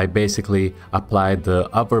 and I basically applied the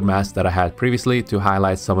upper mask that I had previously to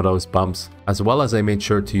highlight some of those bumps, as well as I made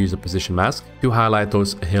sure to use a position mask to highlight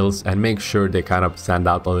those hills and make sure they kind of stand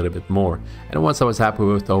out a little bit more. And once I was happy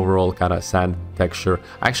with the overall kind of sand texture,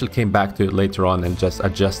 I actually came back to it later on and just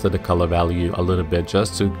adjusted the color value a little bit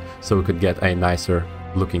just so we could get a nicer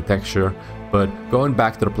looking texture. But going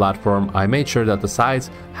back to the platform, I made sure that the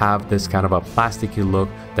sides have this kind of a plasticky look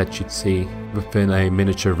that you'd see within a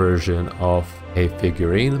miniature version of a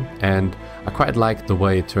figurine, and I quite liked the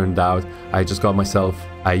way it turned out. I just got myself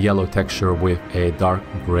a yellow texture with a dark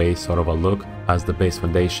gray sort of a look as the base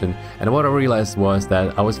foundation, and what I realized was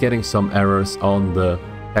that I was getting some errors on the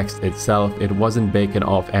text itself. It wasn't baking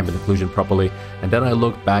off ambient occlusion properly, and then I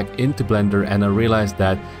looked back into Blender and I realized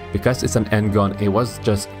that because it's an end gun, it was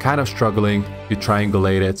just kind of struggling to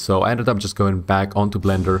triangulate it. So I ended up just going back onto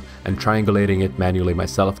Blender and triangulating it manually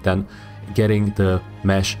myself, then getting the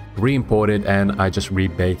mesh re-imported, and I just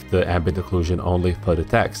rebaked the ambient occlusion only for the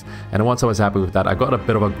text. And once I was happy with that, I got a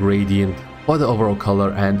bit of a gradient for the overall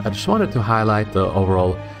color, and I just wanted to highlight the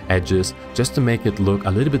overall edges just to make it look a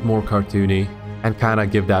little bit more cartoony and kind of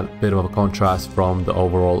give that bit of a contrast from the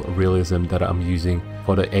overall realism that I'm using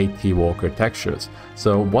for the AT Walker textures.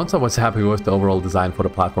 So once I was happy with the overall design for the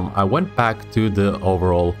platform, I went back to the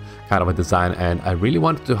overall kind of a design, and I really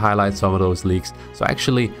wanted to highlight some of those leaks. So I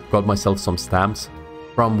actually got myself some stamps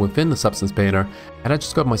from within the Substance Painter, and I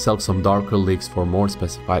just got myself some darker leaks for more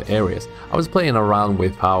specified areas. I was playing around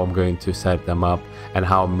with how I'm going to set them up and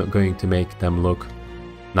how I'm going to make them look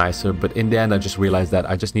nicer, but in the end I just realized that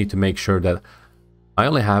I just need to make sure that I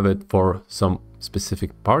only have it for some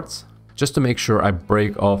specific parts, just to make sure I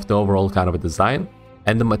break off the overall kind of a design,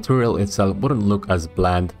 and the material itself wouldn't look as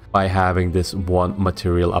bland by having this one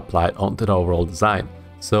material applied onto the overall design.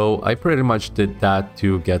 So I pretty much did that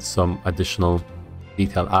to get some additional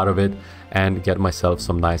detail out of it and get myself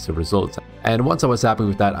some nicer results. And once I was happy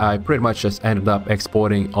with that, I pretty much just ended up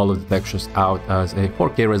exporting all of the textures out as a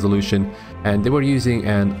 4K resolution, and they were using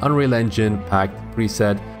an Unreal Engine packed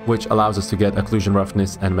preset, which allows us to get occlusion,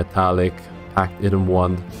 roughness and metallic packed in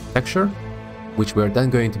one texture, which we're then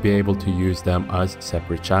going to be able to use them as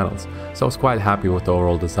separate channels. So I was quite happy with the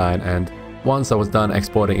overall design, and once I was done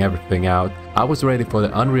exporting everything out, I was ready for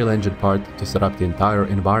the Unreal Engine part to set up the entire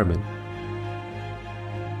environment.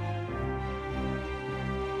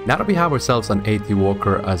 Now that we have ourselves an AT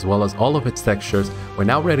Walker as well as all of its textures, we're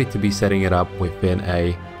now ready to be setting it up within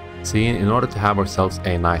a scene in order to have ourselves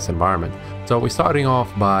a nice environment. So we're starting off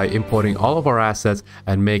by importing all of our assets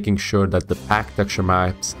and making sure that the pack texture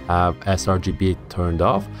maps have sRGB turned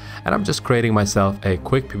off. And I'm just creating myself a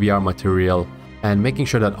quick PBR material and making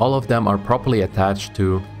sure that all of them are properly attached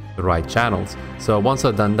to the right channels. So once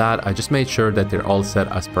I've done that, I just made sure that they're all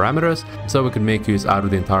set as parameters so we could make use out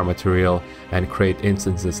of the entire material and create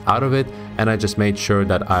instances out of it. And I just made sure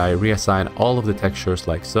that I reassign all of the textures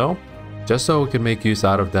like so, just so we could make use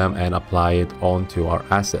out of them and apply it onto our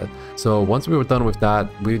asset. So once we were done with that,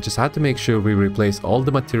 we just had to make sure we replace all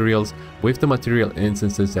the materials with the material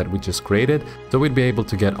instances that we just created, so we'd be able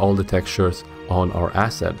to get all the textures on our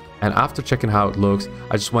asset. And after checking how it looks,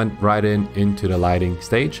 I just went right into the lighting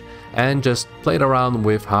stage and just played around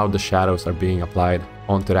with how the shadows are being applied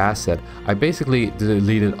onto the asset. I basically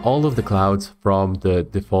deleted all of the clouds from the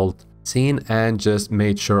default scene and just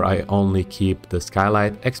made sure I only keep the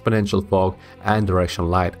skylight, exponential fog and directional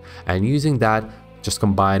light, and using that, just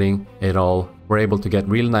combining it all, we're able to get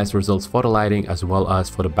really nice results for the lighting as well as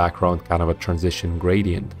for the background kind of a transition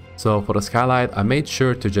gradient. So for the skylight, I made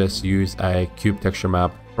sure to just use a cube texture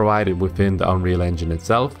map provided within the Unreal Engine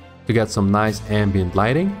itself to get some nice ambient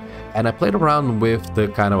lighting, and I played around with the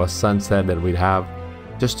kind of a sunset that we'd have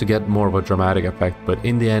just to get more of a dramatic effect, but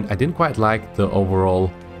in the end I didn't quite like the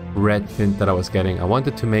overall red tint that I was getting. I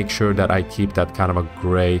wanted to make sure that I keep that kind of a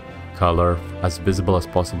gray color as visible as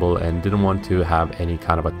possible and didn't want to have any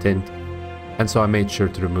kind of a tint, and so I made sure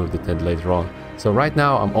to remove the tint later on. So right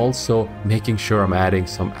now I'm also making sure I'm adding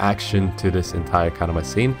some action to this entire kind of a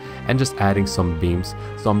scene and just adding some beams.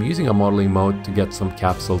 So I'm using a modeling mode to get some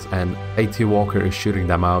capsules, and AT Walker is shooting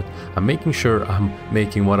them out. I'm making sure I'm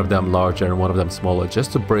making one of them larger and one of them smaller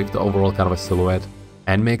just to break the overall kind of a silhouette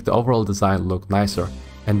and make the overall design look nicer.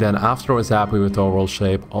 And then after I was happy with the overall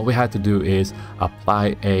shape, all we had to do is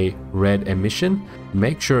apply a red emission,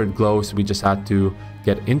 make sure it glows. We just had to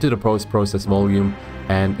get into the post-process volume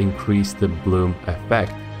and increase the bloom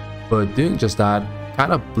effect. but doing just that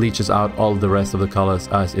kind of bleaches out all the rest of the colors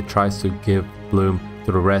as it tries to give bloom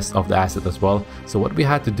to the rest of the asset as well. So what we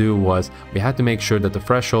had to do was we had to make sure that the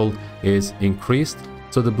threshold is increased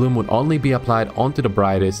so the bloom would only be applied onto the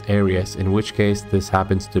brightest areas, in which case this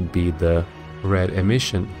happens to be the red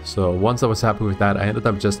emission. So once I was happy with that, I ended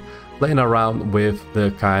up just playing around with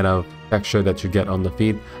the kind of texture that you get on the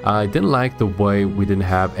feet. I didn't like the way we didn't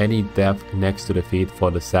have any depth next to the feet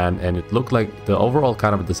for the sand, and it looked like the overall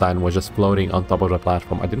kind of design was just floating on top of the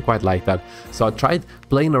platform. I didn't quite like that, so I tried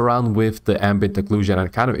playing around with the ambient occlusion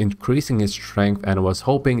and kind of increasing its strength, and was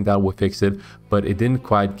hoping that would fix it, but it didn't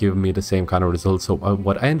quite give me the same kind of results. So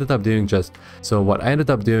what I ended up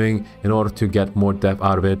doing in order to get more depth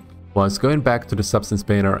out of it was going back to the substance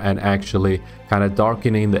painter and actually kind of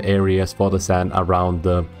darkening the areas for the sand around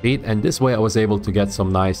the feet, and this way I was able to get some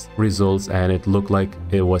nice results, and it looked like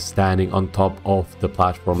it was standing on top of the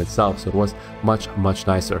platform itself, so it was much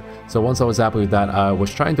nicer. So once I was happy with that, I was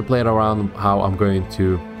trying to play it around how I'm going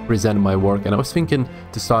to present my work, and I was thinking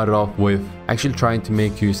to start it off with actually trying to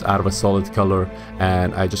make use out of a solid color,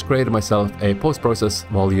 and I just created myself a post-process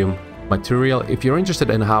volume material. If you're interested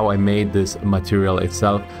in how I made this material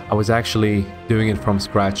itself, I was actually doing it from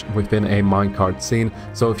scratch within a minecart scene.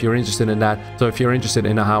 So if you're interested in that,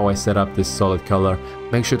 how I set up this solid color,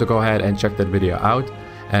 make sure to go ahead and check that video out.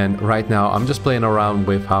 And right now I'm just playing around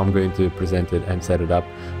with how I'm going to present it and set it up.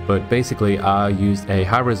 But basically I used a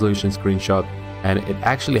high resolution screenshot, and it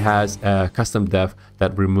actually has a custom depth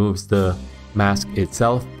that removes the mask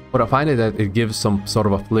itself, but I find that it gives some sort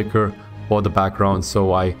of a flicker for the background,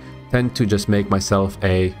 so I tend to just make myself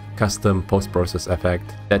a custom post-process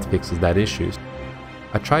effect that fixes that issue.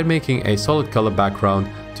 I tried making a solid color background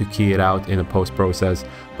to key it out in a post-process,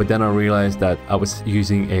 but then I realized that I was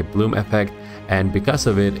using a bloom effect, and because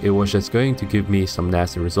of it, it was just going to give me some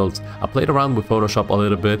nasty results. I played around with Photoshop a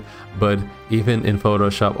little bit, but even in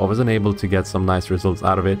Photoshop I wasn't able to get some nice results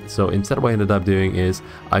out of it. So instead what I ended up doing is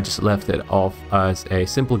I just left it off as a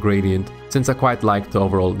simple gradient, since I quite liked the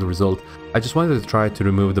overall result. I just wanted to try to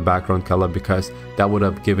remove the background color because that would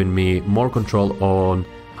have given me more control on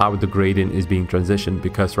how the gradient is being transitioned,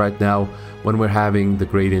 because right now when we're having the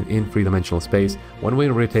gradient in three-dimensional space, when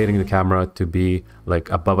we're rotating the camera to be like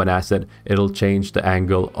above an asset, it'll change the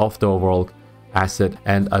angle of the overall asset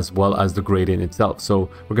and as well as the gradient itself. So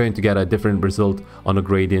we're going to get a different result on a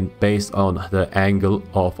gradient based on the angle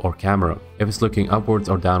of our camera, if it's looking upwards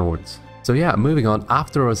or downwards. So yeah, moving on,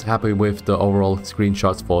 after I was happy with the overall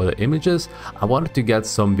screenshots for the images, I wanted to get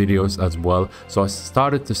some videos as well. So I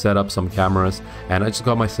started to set up some cameras, and I just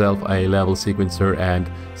got myself a level sequencer and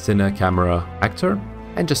cine camera actor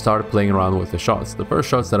and just started playing around with the shots. The first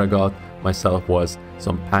shots that I got myself was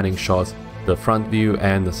some panning shots, the front view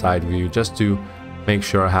and the side view, just to make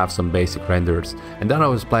sure I have some basic renders. And then I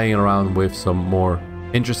was playing around with some more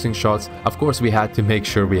interesting shots. Of course, we had to make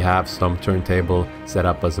sure we have some turntable set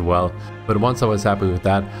up as well. But once I was happy with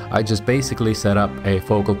that, I just basically set up a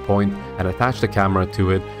focal point and attached the camera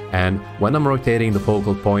to it. And when I'm rotating the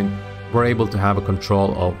focal point, we're able to have a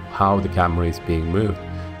control of how the camera is being moved.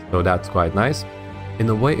 So that's quite nice. In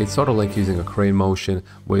a way, it's sort of like using a crane motion,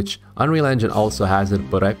 which Unreal Engine also has it,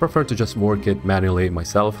 but I prefer to just work it manually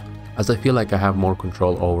myself, as I feel like I have more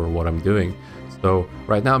control over what I'm doing. So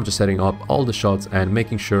right now I'm just setting up all the shots and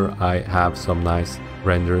making sure I have some nice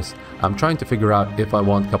renders. I'm trying to figure out if I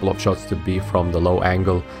want a couple of shots to be from the low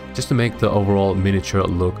angle, just to make the overall miniature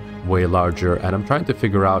look way larger, and I'm trying to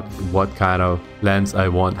figure out what kind of lens I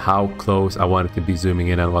want, how close I want it to be zooming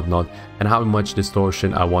in and whatnot, and how much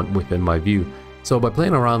distortion I want within my view. So by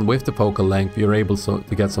playing around with the focal length, you're able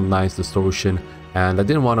to get some nice distortion, and I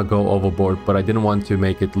didn't want to go overboard, but I didn't want to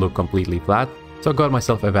make it look completely flat. So I got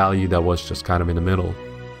myself a value that was just kind of in the middle.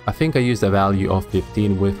 I think I used a value of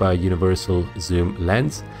 15 with a universal zoom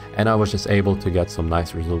lens, and I was just able to get some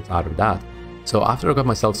nice results out of that. So after I got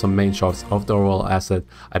myself some main shots of the overall asset,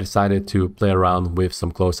 I decided to play around with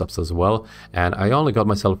some close-ups as well, and I only got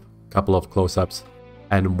myself a couple of close-ups,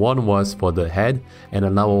 and one was for the head and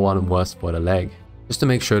another one was for the leg, just to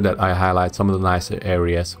make sure that I highlight some of the nicer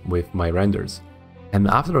areas with my renders. And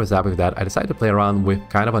after I was happy with that, I decided to play around with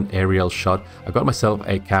kind of an aerial shot. I got myself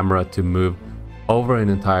a camera to move over an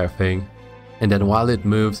entire thing, and then while it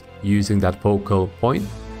moves using that focal point,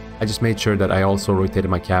 I just made sure that I also rotated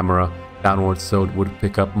my camera downwards so it would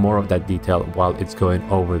pick up more of that detail while it's going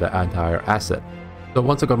over the entire asset. So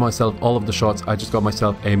once I got myself all of the shots, I just got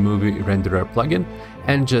myself a movie renderer plugin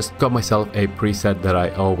and just got myself a preset that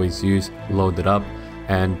I always use, loaded up,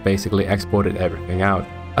 and basically exported everything out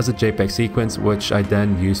as a JPEG sequence, which I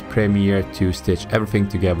then use Premiere to stitch everything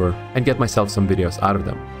together and get myself some videos out of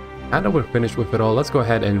them. And that we're finished with it all, let's go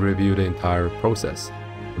ahead and review the entire process.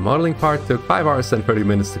 The modeling part took 5 hours and 30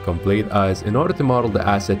 minutes to complete, as in order to model the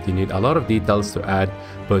asset you need a lot of details to add,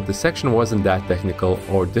 but the section wasn't that technical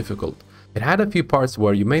or difficult. It had a few parts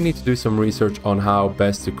where you may need to do some research on how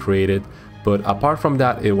best to create it, but apart from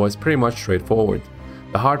that it was pretty much straightforward.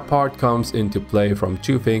 The hard part comes into play from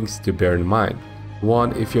 2 things to bear in mind.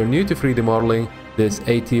 One, if you're new to 3D modeling, this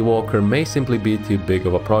AT walker may simply be too big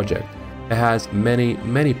of a project. It has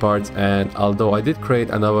many parts, and although I did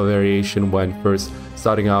create another variation when first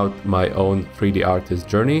starting out my own 3D artist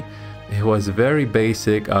journey, it was very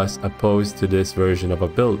basic as opposed to this version of a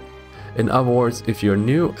build. In other words, if you're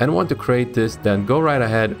new and want to create this, then go right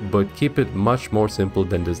ahead, but keep it much more simple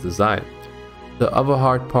than this design. The other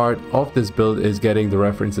hard part of this build is getting the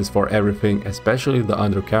references for everything, especially the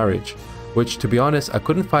undercarriage, which to be honest I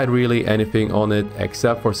couldn't find really anything on it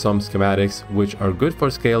except for some schematics which are good for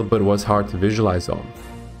scale but was hard to visualize on.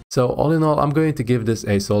 So all in all, I'm going to give this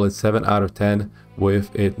a solid 7 out of 10,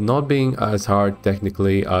 with it not being as hard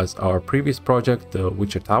technically as our previous project, the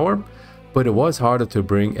Witcher Tower, but it was harder to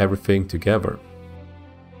bring everything together.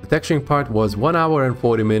 The texturing part was 1 hour and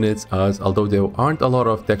 40 minutes, as although there aren't a lot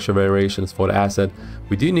of texture variations for the asset,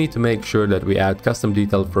 we do need to make sure that we add custom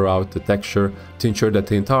detail throughout the texture to ensure that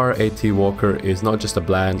the entire AT walker is not just a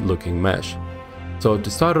bland looking mesh. So to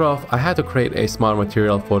start it off, I had to create a smart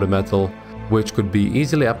material for the metal, which could be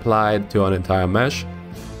easily applied to an entire mesh.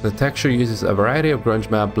 The texture uses a variety of grunge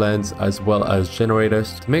map blends as well as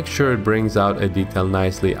generators to make sure it brings out a detail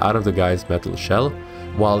nicely out of the guy's metal shell,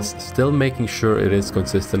 whilst still making sure it is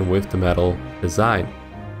consistent with the metal design.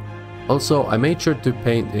 Also, I made sure to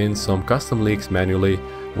paint in some custom leaks manually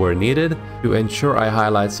where needed to ensure I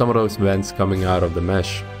highlight some of those vents coming out of the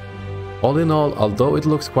mesh. All in all, although it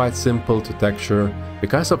looks quite simple to texture,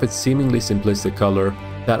 because of its seemingly simplistic color,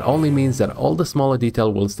 that only means that all the smaller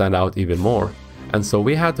detail will stand out even more, and so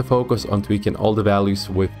we had to focus on tweaking all the values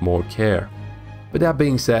with more care. With that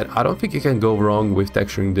being said, I don't think you can go wrong with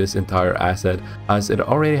texturing this entire asset, as it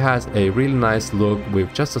already has a really nice look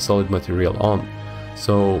with just a solid material on.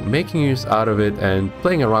 So making use out of it and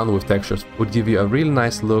playing around with textures would give you a really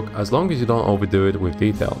nice look, as long as you don't overdo it with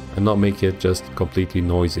detail and not make it just completely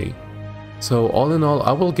noisy. So all in all,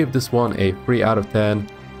 I will give this one a 3 out of 10,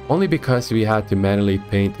 only because we had to manually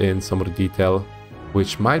paint in some of the detail,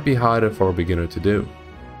 which might be harder for a beginner to do.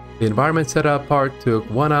 The environment setup part took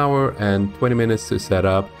 1 hour and 20 minutes to set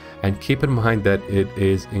up, and keep in mind that it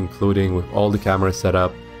is including with all the camera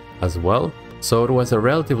setup as well, so it was a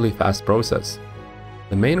relatively fast process.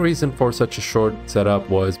 The main reason for such a short setup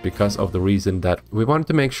was because of the reason that we wanted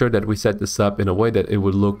to make sure that we set this up in a way that it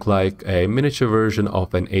would look like a miniature version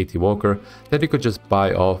of an AT walker that you could just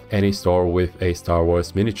buy off any store with a Star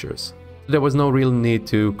Wars miniatures. There was no real need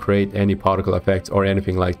to create any particle effects or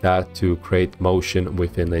anything like that to create motion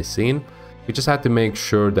within a scene. We just had to make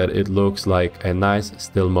sure that it looks like a nice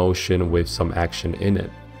still motion with some action in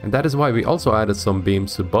it. And that is why we also added some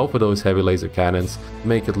beams to both of those heavy laser cannons to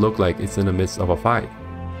make it look like it's in the midst of a fight.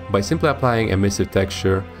 By simply applying emissive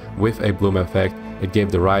texture with a bloom effect, it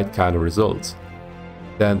gave the right kind of results.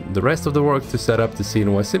 Then the rest of the work to set up the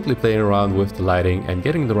scene was simply playing around with the lighting and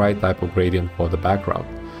getting the right type of gradient for the background.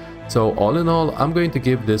 So all in all, I'm going to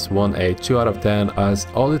give this one a 2 out of 10, as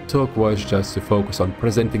all it took was just to focus on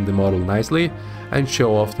presenting the model nicely and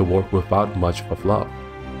show off the work without much of a fluff.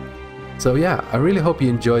 So yeah, I really hope you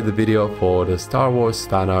enjoyed the video for the Star Wars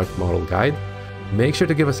fan art model guide. Make sure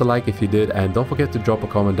to give us a like if you did, and don't forget to drop a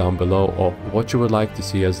comment down below of what you would like to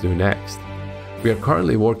see us do next. We are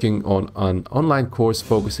currently working on an online course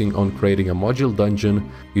focusing on creating a module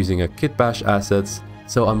dungeon using a kit bash assets.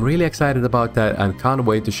 So I'm really excited about that and can't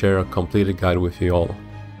wait to share a completed guide with you all.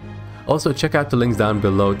 Also, check out the links down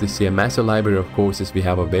below to see a massive library of courses we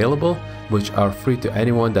have available, which are free to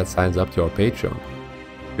anyone that signs up to our Patreon.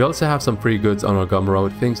 We also have some free goods on our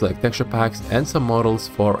Gumroad, things like texture packs and some models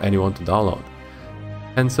for anyone to download.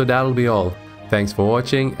 And so that'll be all. Thanks for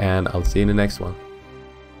watching, and I'll see you in the next one.